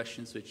asking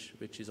questions,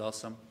 which is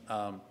awesome.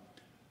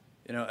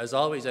 As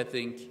always, I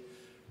think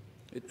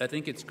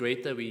it's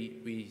great that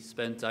we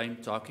spend time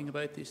talking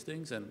about these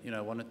things, and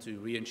I wanted to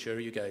reassure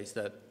you guys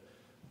that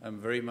I'm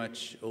very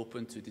much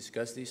open to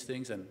discuss these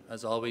things, and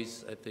as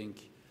always, I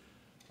think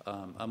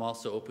I'm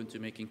also open to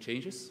making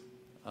changes.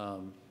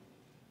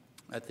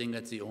 I think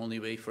that's the only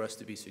way for us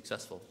to be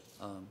successful.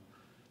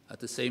 At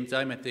the same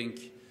time, I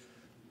think,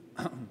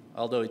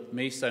 although it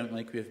may sound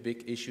like we have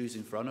big issues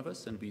in front of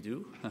us, and we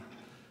do,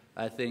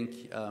 I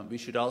think we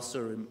should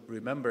also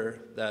remember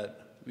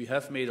that we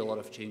have made a lot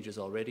of changes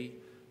already,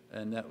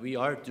 and that we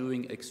are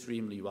doing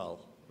extremely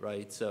well,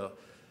 right? So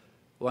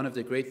one of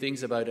the great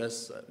things about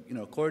us,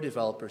 core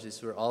developers,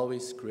 is we're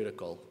always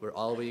critical. We're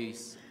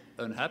always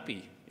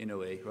unhappy in a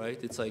way, right?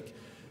 It's like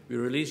we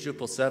release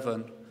Drupal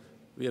 7,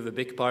 we have a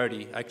big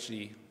party,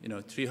 actually,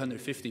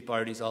 350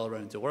 parties all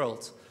around the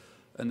world,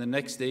 and the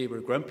next day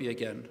we're grumpy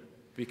again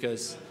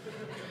because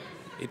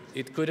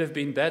it could have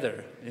been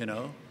better, and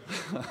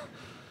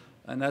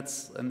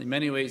in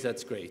many ways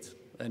that's great,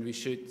 and we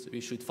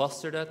should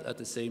foster that. At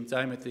the same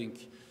time, I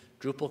think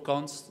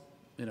DrupalCons,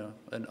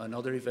 and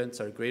other events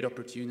are great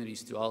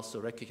opportunities to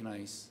also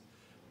recognize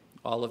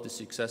all of the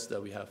success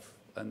that we have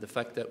and the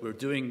fact that we're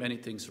doing many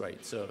things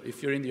right. So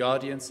if you're in the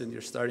audience and you're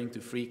starting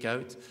to freak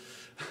out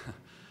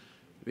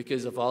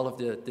because of all of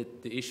the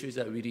issues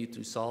that we need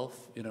to solve,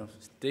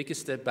 take a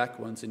step back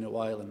once in a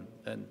while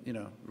and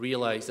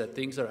realize that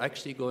things are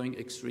actually going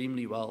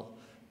extremely well,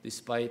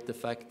 despite the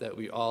fact that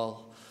we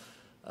all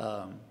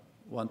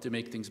want to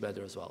make things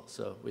better as well.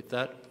 So with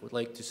that, I would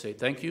like to say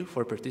thank you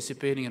for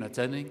participating and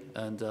attending,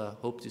 and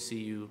hope to see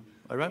you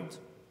around.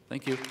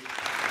 Thank you.